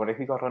my god, what if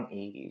you got on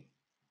E?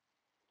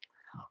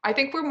 I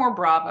think we're more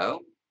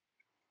Bravo.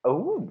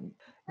 Oh,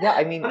 yeah,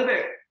 I mean,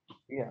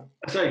 yeah.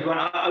 Sorry, go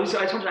on. I just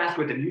wanted to ask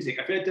about the music.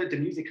 I feel like the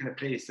music kind of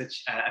plays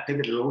such a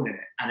pivotal role in it,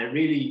 and it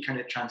really kind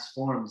of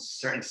transforms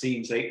certain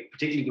scenes. Like,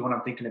 particularly the one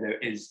I'm thinking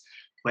about is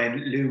when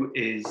Lou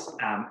is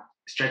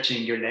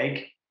stretching your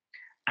leg,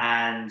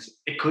 and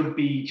it could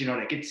be, you know,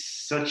 like,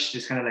 it's such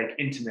this kind of like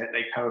intimate,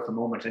 like, powerful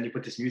moment, and you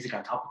put this music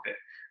on top of it,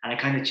 and it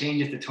kind of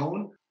changes the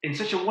tone in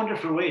such a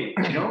wonderful way,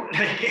 you know.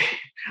 Like,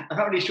 I'm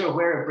not really sure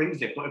where it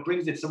brings it, but it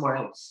brings it somewhere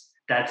else.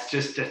 That's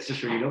just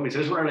really lovely. So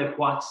I was wondering,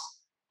 like,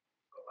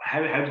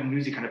 how did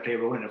music kind of play a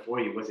role in it for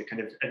you? Was it kind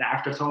of an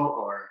afterthought,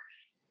 or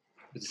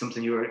was it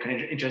something you were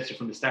kind of interested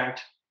from the start?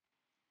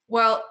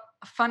 Well,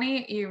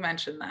 funny you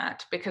mentioned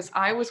that, because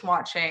I was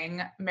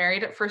watching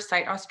Married at First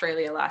Sight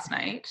Australia last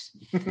night.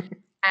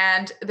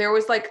 And there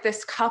was like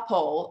this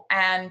couple,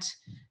 and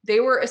they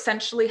were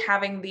essentially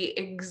having the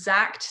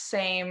exact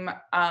same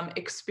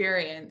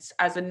experience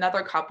as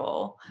another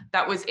couple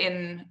that was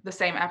in the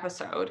same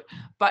episode,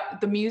 but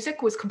the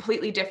music was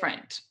completely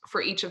different for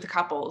each of the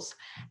couples.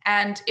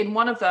 And in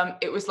one of them,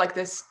 it was like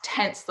this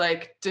tense,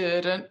 like,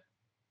 you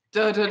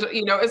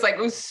know, it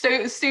was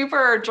so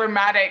super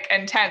dramatic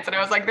and tense, and I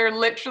was like, they're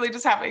literally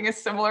just having a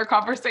similar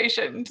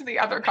conversation to the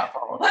other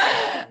couple.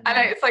 And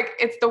it's like,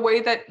 it's the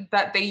way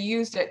that they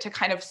used it to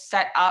kind of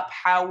set up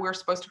how we're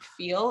supposed to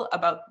feel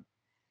about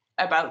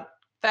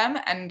them.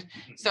 And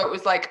so it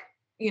was like,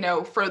 you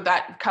know, for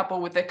that couple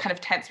with the kind of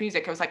tense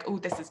music, I was like, oh,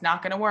 this is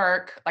not going to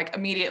work, like,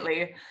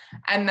 immediately.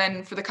 And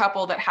then for the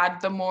couple that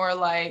had the more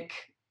like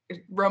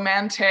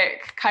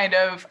romantic kind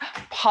of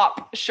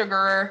pop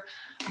sugar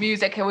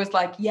music, it was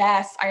like,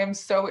 yes, I am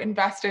so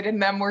invested in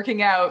them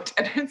working out.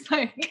 And it's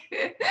like,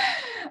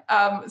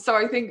 so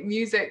I think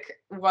music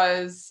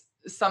was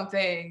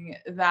something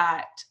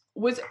that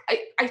was,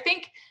 I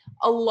think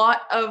a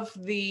lot of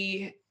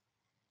the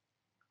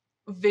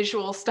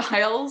visual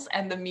styles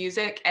and the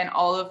music and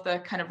all of the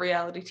kind of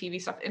reality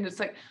TV stuff, and it's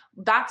like,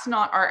 that's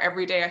not our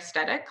everyday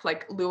aesthetic.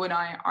 Like, Lou and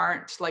I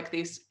aren't like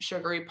these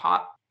sugary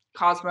pop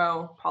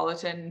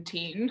cosmopolitan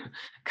teen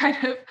kind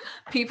of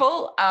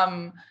people,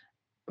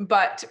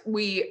 but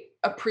we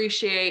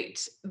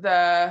appreciate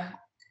the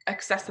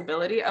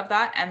accessibility of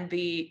that, and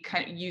the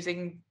kind of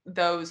using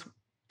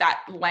that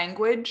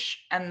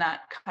language and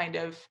that kind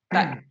of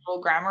that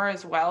visual grammar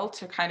as well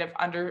to kind of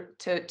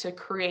to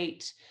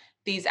create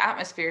these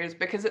atmospheres.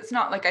 Because it's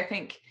not like, I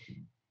think,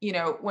 you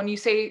know, when you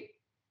say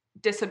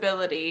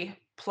disability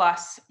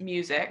plus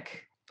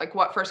music, like,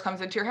 what first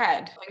comes into your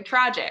head? Like,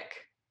 tragic,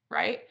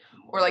 right?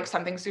 Or like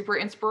something super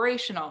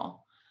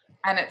inspirational.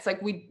 And it's like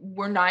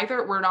we're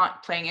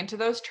not playing into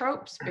those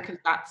tropes, because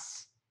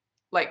that's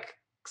like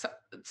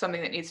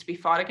something that needs to be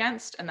fought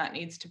against, and that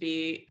needs to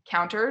be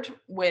countered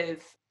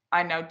with,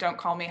 I know, Don't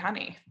Call Me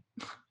Honey.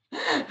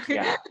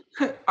 Yeah.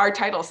 Our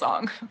title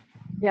song.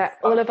 Yeah,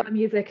 all of our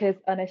music is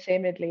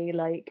unashamedly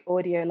like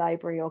audio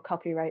library or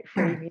copyright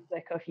free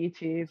music off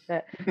YouTube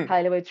that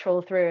Kyla would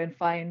troll through and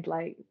find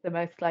like the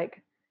most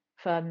like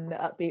fun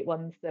upbeat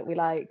ones that we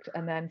liked,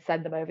 and then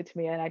send them over to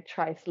me, and I'd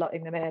try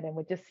slotting them in and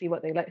would just see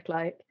what they looked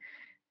like,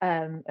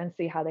 and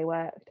see how they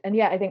worked. And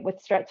yeah, I think with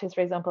stretches,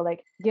 for example,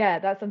 like yeah,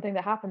 that's something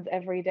that happens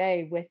every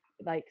day with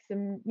like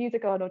some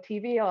music on or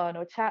TV on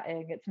or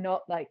chatting. It's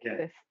not like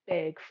this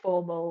big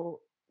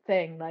formal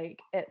thing. Like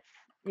it's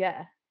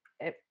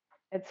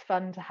it's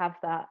fun to have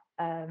that,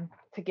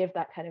 to give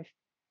that kind of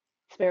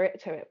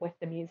spirit to it with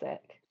the music.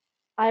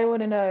 I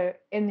want to know,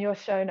 in your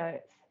show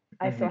notes,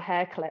 I saw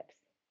hair clips.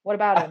 What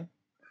about them?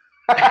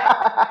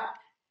 I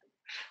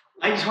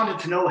just wanted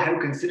to know how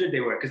considered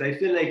they were, because I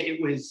feel like it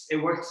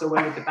worked so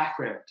well with the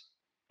background.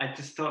 I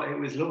just thought it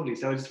was lovely.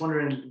 So I was just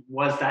wondering,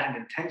 was that an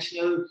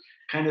intentional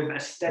kind of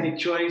aesthetic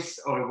choice,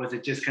 or was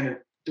it just kind of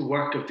the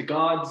work of the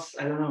gods?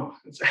 I don't know.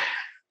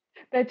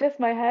 They're just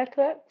my hair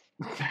clips.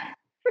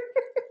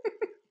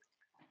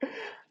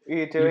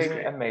 You're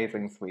doing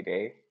amazing,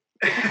 sweetie.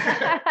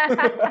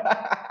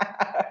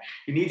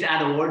 You need to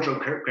add a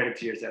wardrobe credit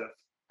to yourself.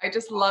 I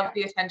just love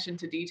the attention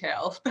to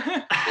detail.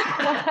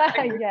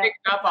 Yeah.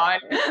 Picked up on.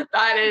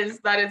 That is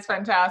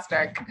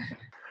fantastic.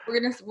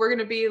 We're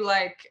gonna be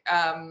like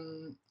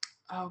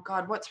oh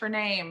God, what's her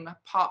name?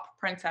 Pop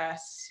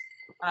princess.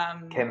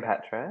 Kim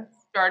Petras.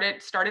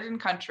 Started in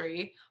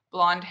country,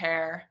 blonde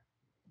hair.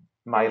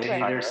 Miley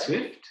Taylor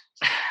Swift.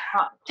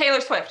 Taylor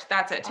Swift,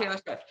 that's it. Taylor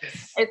Swift.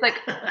 It's like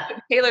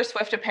Taylor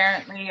Swift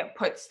apparently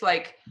puts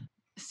like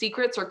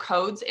secrets or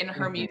codes in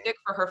her music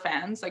for her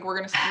fans. Like we're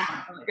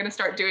gonna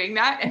start doing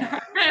that. And the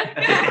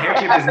hair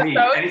clip is me.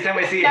 Anytime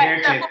I see a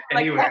hair clip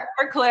anywhere.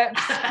 Like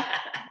clips.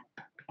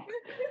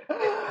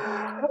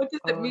 What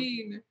does it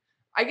mean?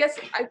 I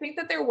think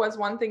that there was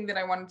one thing that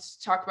I wanted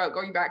to talk about,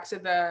 going back to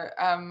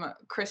the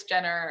Kris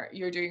Jenner,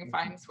 "You're doing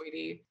fine,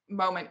 sweetie"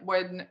 moment,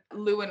 when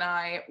Lou and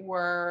I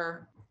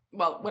were,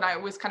 well, when I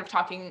was kind of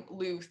talking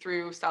Lou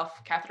through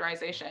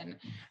self-catheterization,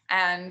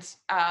 and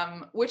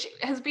which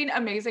has been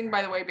amazing,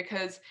 by the way,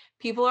 because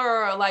people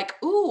are like,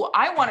 "Ooh,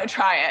 I want to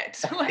try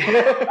it." Like,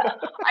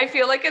 I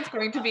feel like it's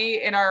going to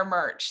be in our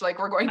merch. Like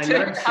we're going to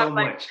learned so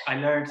much. I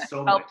learned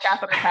so much.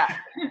 Self-catheter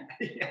pack.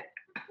 Yeah.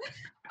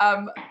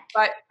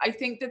 But I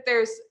think that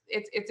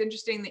it's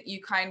interesting that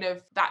you kind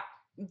of that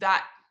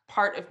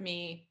part of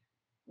me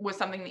was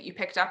something that you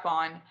picked up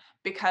on,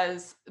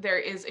 because there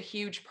is a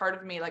huge part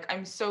of me, like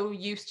I'm so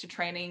used to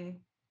training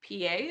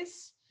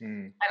PAs,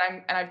 and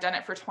I've done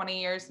it for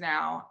 20 years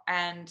now,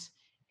 and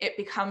it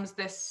becomes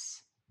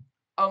this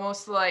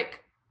almost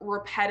like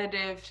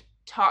repetitive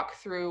talk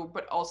through,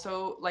 but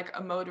also like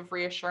a mode of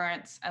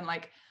reassurance, and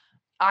like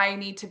I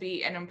need to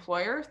be an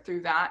employer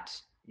through that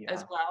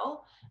as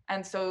well.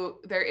 And so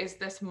there is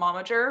this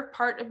momager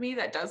part of me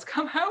that does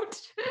come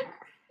out,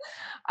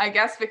 I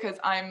guess, because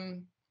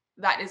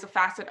that is a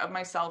facet of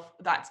myself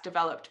that's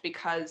developed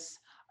because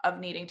of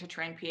needing to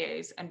train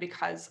PAs and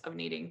because of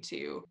needing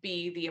to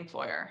be the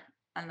employer.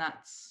 And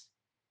so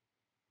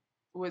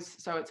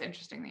it's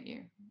interesting that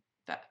you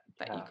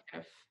kind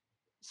of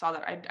saw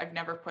that. I've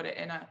never put it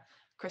in a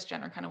Kris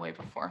Jenner kind of way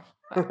before,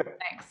 but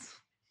thanks.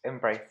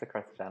 Embrace the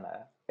Kris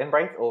Jenner.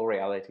 Embrace all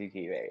reality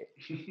TV.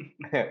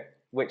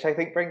 Which I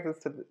think brings us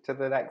to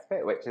the next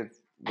bit, which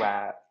is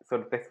where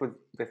sort of this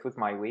was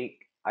my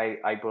week.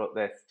 I brought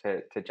this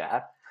to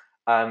Jeff,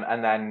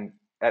 and then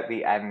at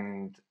the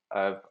end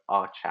of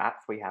our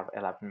chats, we have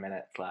 11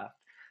 minutes left.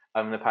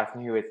 The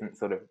person who isn't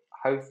sort of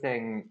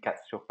hosting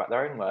gets to talk about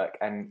their own work,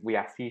 and we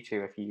asked you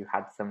two if you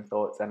had some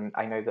thoughts. And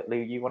I know that Lou,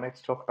 you wanted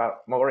to talk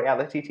about more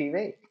reality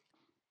TV.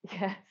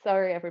 Yeah,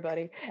 sorry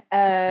everybody.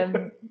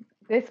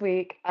 This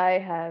week I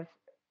have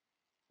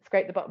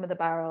scraped the bottom of the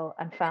barrel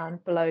and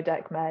found Below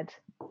Deck Med,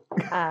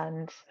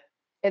 and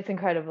it's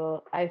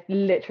incredible. I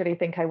literally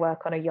think I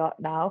work on a yacht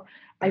now.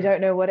 I don't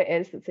know what it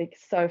is. It's like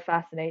so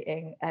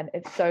fascinating, and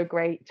it's so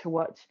great to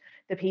watch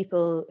the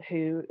people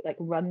who like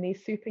run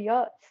these super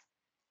yachts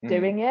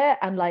doing it,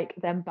 and like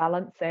them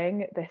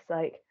balancing this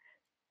like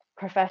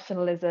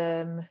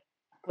professionalism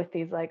with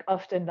these like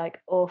often like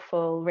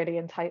awful, really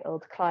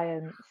entitled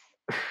clients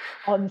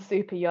on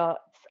super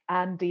yachts,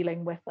 and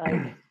dealing with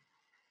like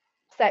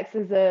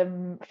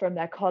sexism from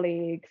their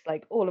colleagues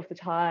like all of the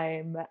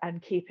time,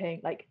 and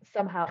keeping like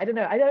somehow I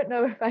don't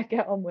know if I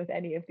get on with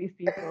any of these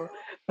people,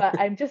 but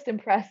I'm just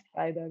impressed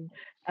by them,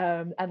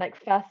 and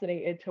like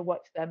fascinated to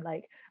watch them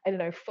like I don't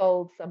know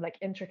fold some like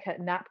intricate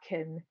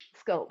napkin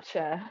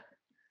sculpture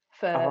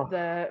for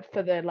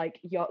the like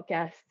yacht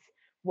guests,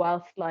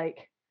 whilst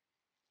like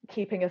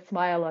keeping a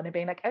smile on and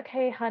being like,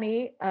 okay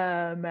honey,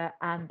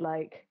 and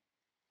like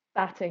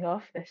batting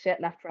off the shit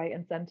left, right,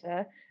 and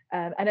center.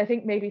 And I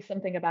think maybe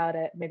something about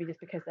it, maybe just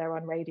because they're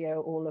on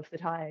radio all of the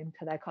time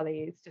to their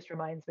colleagues, just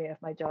reminds me of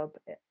my job,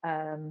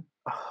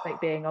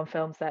 like being on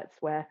film sets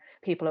where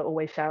people are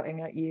always shouting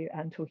at you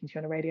and talking to you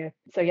on the radio.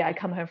 So yeah, I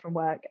come home from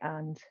work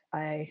and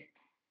I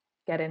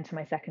get into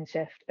my second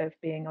shift of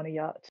being on a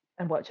yacht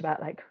and watch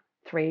about like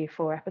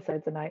 3-4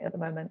 episodes a night at the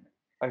moment.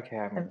 Okay,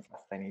 I'm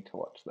obsessed. I need to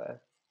watch this.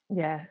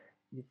 Yeah.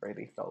 You've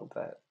really sold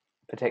it,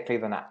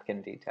 particularly the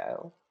napkin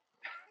detail.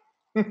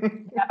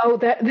 Yeah, oh,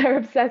 they're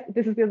obsessed.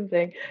 This is the other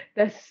thing.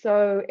 They're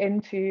so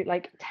into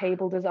like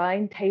table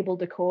design. Table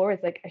decor is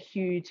like a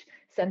huge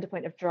center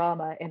point of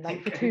drama in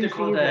like for 2 they're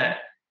called seasons.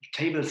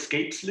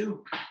 tablescapes,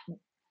 Lou.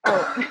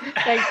 Oh,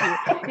 thank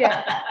you.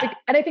 Yeah,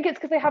 and I think it's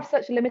because they have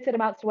such limited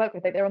amounts to work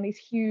with. Like they're on these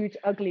huge,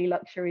 ugly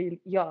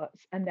luxury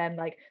yachts, and then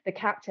like the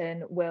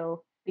captain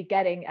will be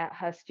getting at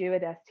her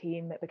stewardess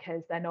team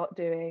because they're not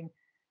doing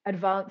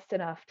advanced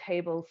enough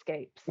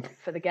tablescapes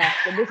for the guests.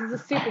 And this is a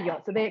super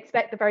yacht, so they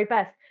expect the very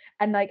best.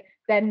 And like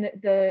then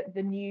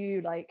the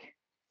new like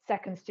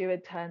second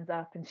steward turns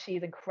up and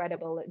she's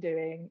incredible at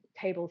doing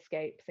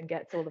tablescapes and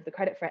gets all of the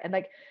credit for it. And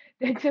like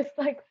they're just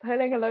like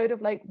pulling a load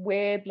of like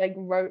weird like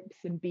ropes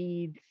and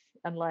beads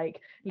and like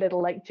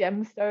little like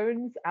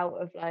gemstones out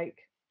of like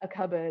a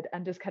cupboard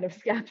and just kind of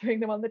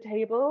scattering them on the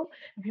table.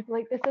 And people are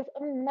like, this is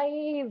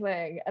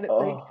amazing. And it's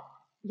like,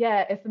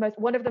 yeah, it's the most.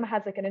 One of them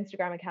has like an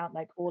Instagram account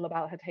like all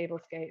about her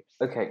tablescapes.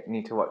 Okay,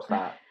 need to watch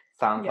that.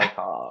 Sounds like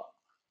art.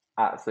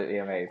 Absolutely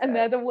amazing. And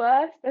they're the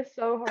worst. They're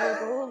so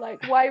horrible.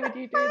 Like, why would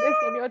you do this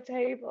on your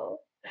table?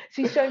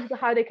 She's showing people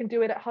how they can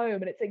do it at home,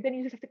 and it's like then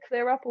you just have to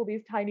clear up all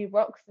these tiny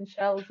rocks and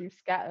shells you've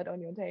scattered on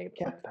your table.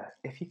 Yeah, but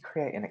if you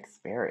create an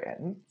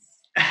experience,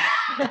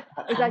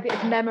 exactly,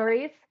 it's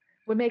memories.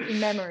 We're making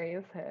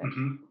memories here.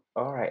 Mm-hmm.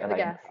 All right,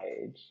 Elaine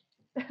Page.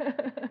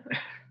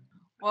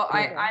 Well,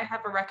 I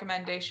have a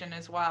recommendation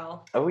as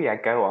well. Oh yeah,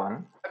 go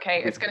on.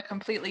 Okay, it's going to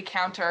completely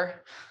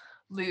counter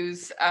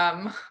Lou's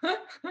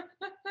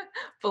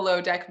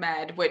Below Deck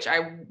Med, which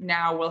I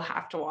now will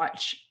have to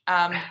watch.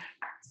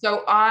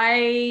 So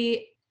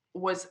I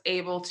was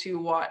able to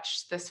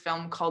watch this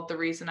film called The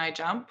Reason I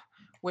Jump,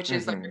 which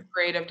is like a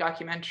creative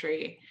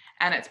documentary,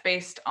 and it's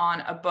based on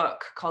a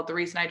book called The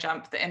Reason I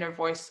Jump: The Inner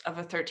Voice of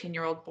a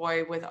 13-Year-Old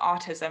Boy with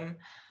Autism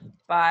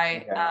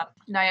by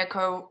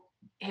Naoko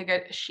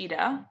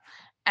Higashida.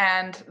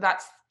 And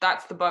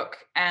that's the book,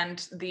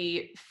 and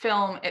the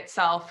film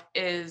itself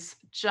is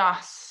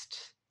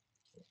just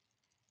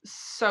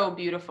so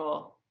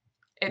beautiful.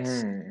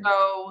 It's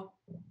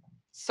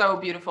so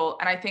beautiful.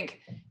 And I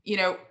think, you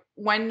know,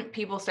 when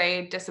people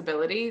say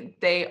disability,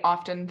 they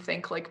often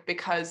think like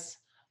because,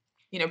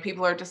 you know,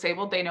 people are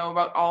disabled, they know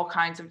about all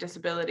kinds of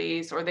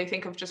disabilities, or they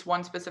think of just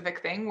one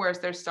specific thing, whereas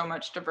there's so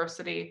much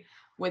diversity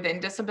within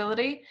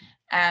disability.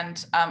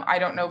 And I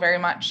don't know very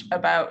much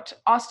about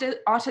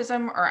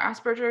autism or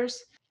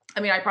Asperger's. I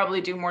mean, I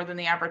probably do more than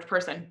the average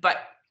person, but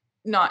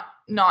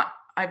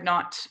I've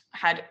not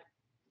had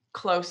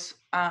close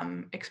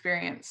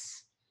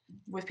experience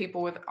with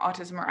people with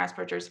autism or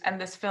Asperger's. And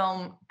this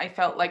film, I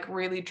felt like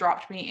really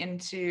dropped me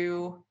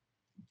into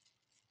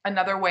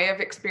another way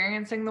of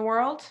experiencing the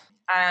world,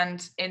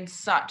 and in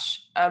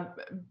such a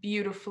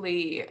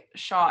beautifully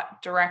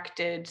shot,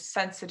 directed,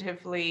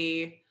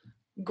 sensitively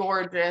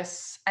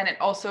gorgeous. And it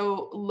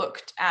also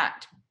looked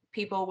at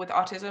people with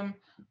autism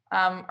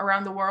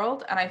around the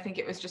world, and I think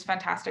it was just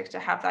fantastic to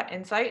have that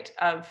insight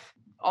of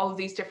all of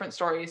these different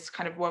stories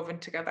kind of woven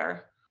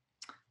together.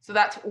 So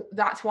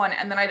that's one.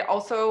 And then I'd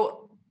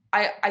also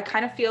I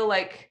kind of feel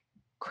like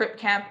Crip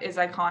Camp is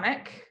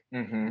iconic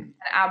and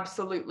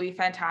absolutely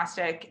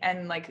fantastic.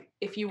 And like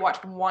if you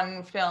watch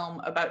one film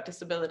about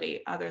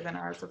disability other than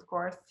ours, of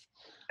course,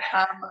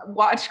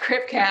 watch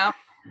Crip Camp.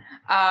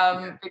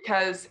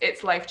 Because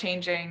it's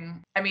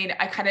life-changing. I mean,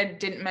 I kind of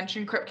didn't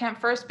mention Crip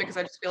Camp first because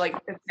I just feel like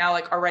it's now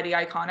like already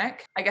iconic.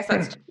 I guess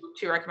that's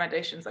two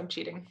recommendations. I'm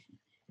cheating.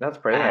 That's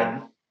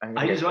brilliant.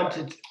 I was going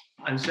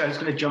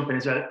to jump in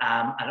as well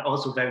and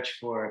also vouch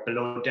for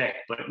Below Deck,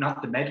 but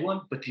not the Med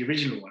one, but the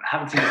original one. I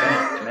haven't seen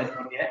the Med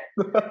one yet.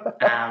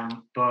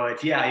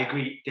 But yeah, I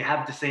agree. They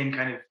have the same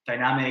kind of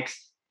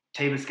dynamics,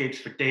 tablescapes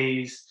for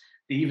days.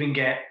 They even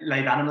get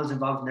live animals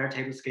involved in their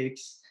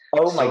tablescapes.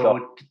 Oh my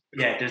God.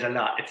 Yeah, there's a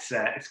lot. It's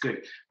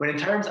good. But in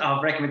terms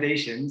of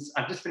recommendations,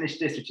 I've just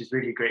finished this, which is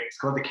really great. It's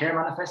called the Care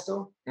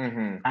Manifesto.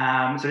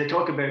 So they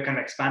talk about kind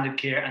of expanded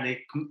care, and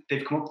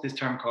they've come up with this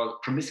term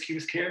called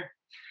promiscuous care,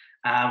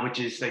 which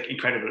is like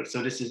incredible.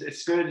 So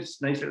it's good.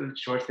 It's a nice little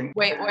short thing.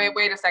 Wait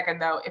a second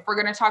though. If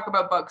we're going to talk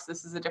about books,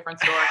 this is a different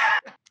story.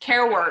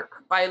 Care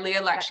Work by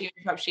Leah Lakshmi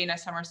and Papshina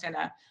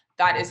Samarasina.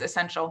 That is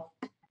essential.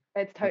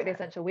 It's totally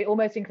essential. We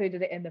almost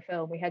included it in the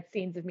film. We had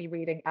scenes of me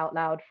reading out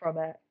loud from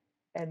it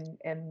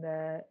in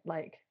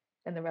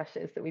the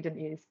rushes that we didn't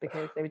use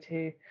because they were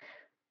too.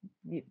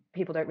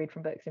 People don't read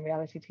from books in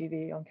reality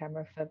TV on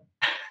camera for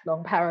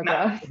long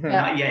paragraphs.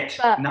 Not yet.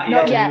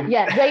 Not yet.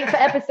 Yeah, wait for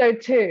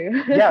episode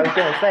 2. Yeah, I was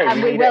going to say.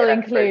 And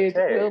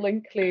we'll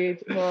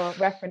include more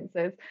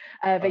references.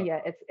 But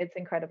yeah, it's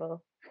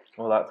incredible.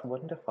 Well, that's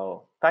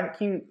wonderful.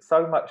 Thank you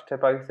so much to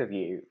both of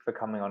you for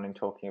coming on and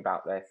talking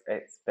about this.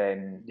 It's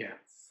been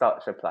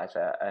such a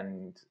pleasure.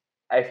 And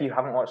if you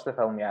haven't watched the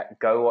film yet,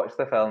 go watch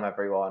the film,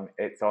 everyone.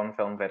 It's on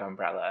Film Vid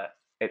Umbrella.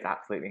 It's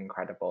absolutely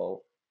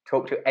incredible.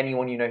 Talk to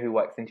anyone you know who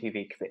works in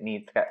TV because it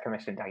needs to get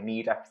commissioned. I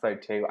need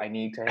episode 2. I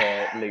need to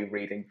hear Lou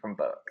reading from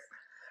books.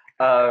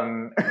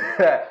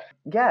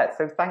 Yeah,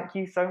 so thank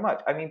you so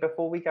much. I mean,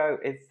 before we go,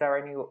 is there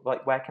any,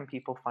 like, where can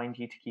people find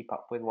you to keep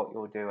up with what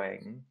you're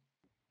doing?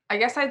 I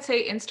guess I'd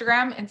say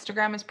Instagram.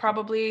 Instagram is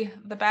probably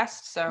the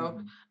best.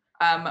 So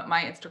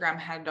my Instagram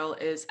handle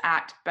is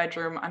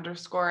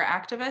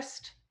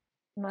 @bedroom_activist.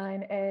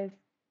 Mine is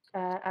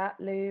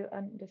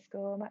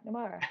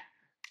 @Lou_McNamara.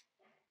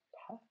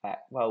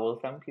 Perfect. Well, we'll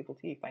send people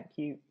to you. Thank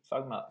you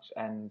so much,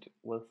 and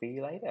we'll see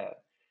you later.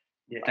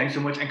 Yeah, thanks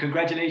so much, and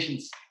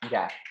congratulations.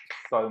 Yeah,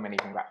 so many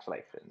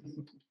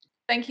congratulations.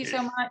 Thank you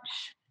so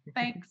much.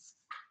 Thanks.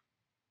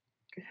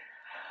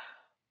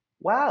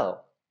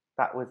 Well,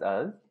 that was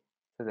us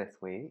for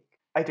this week.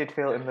 I did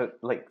feel in the,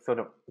 like, sort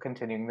of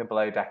continuing the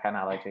below deck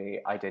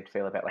analogy, I did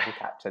feel a bit like a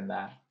captain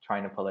there,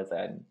 trying to pull us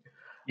in.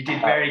 You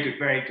did very good,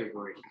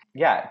 Rory.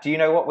 Yeah, do you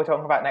know what we're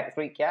talking about next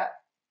week yet?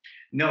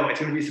 No, it's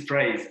going to be a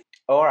surprise.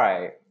 All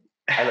right.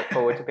 I look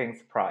forward to being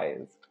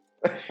surprised.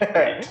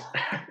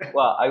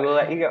 Well, I will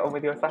let you get on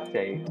with your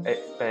Saturday.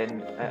 It's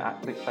been an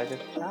absolute pleasure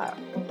to chat.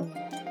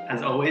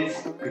 As always,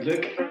 good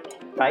luck.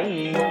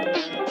 Bye.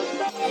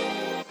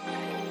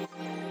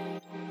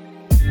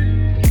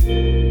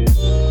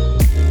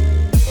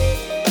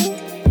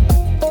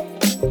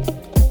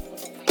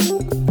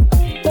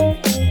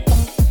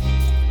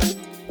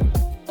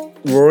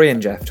 Rory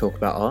and Jeff Talk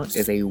About Art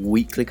is a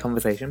weekly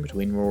conversation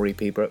between Rory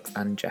P. Brooks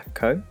and Jeff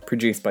Coe,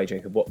 produced by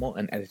Jacob Watmore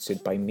and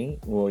edited by me,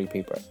 Rory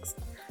P. Brooks.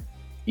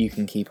 You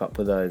can keep up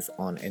with us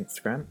on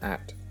Instagram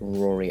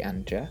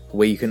 @RoryandJeff,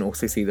 where you can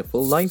also see the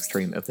full live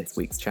stream of this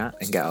week's chat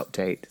and get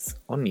updates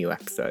on new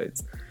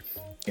episodes.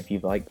 If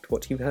you've liked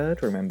what you've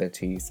heard, remember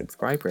to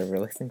subscribe wherever you're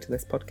listening to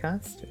this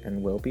podcast,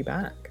 and we'll be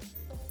back.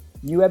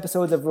 New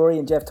episodes of Rory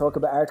and Jeff Talk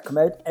About Art come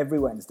out every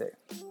Wednesday.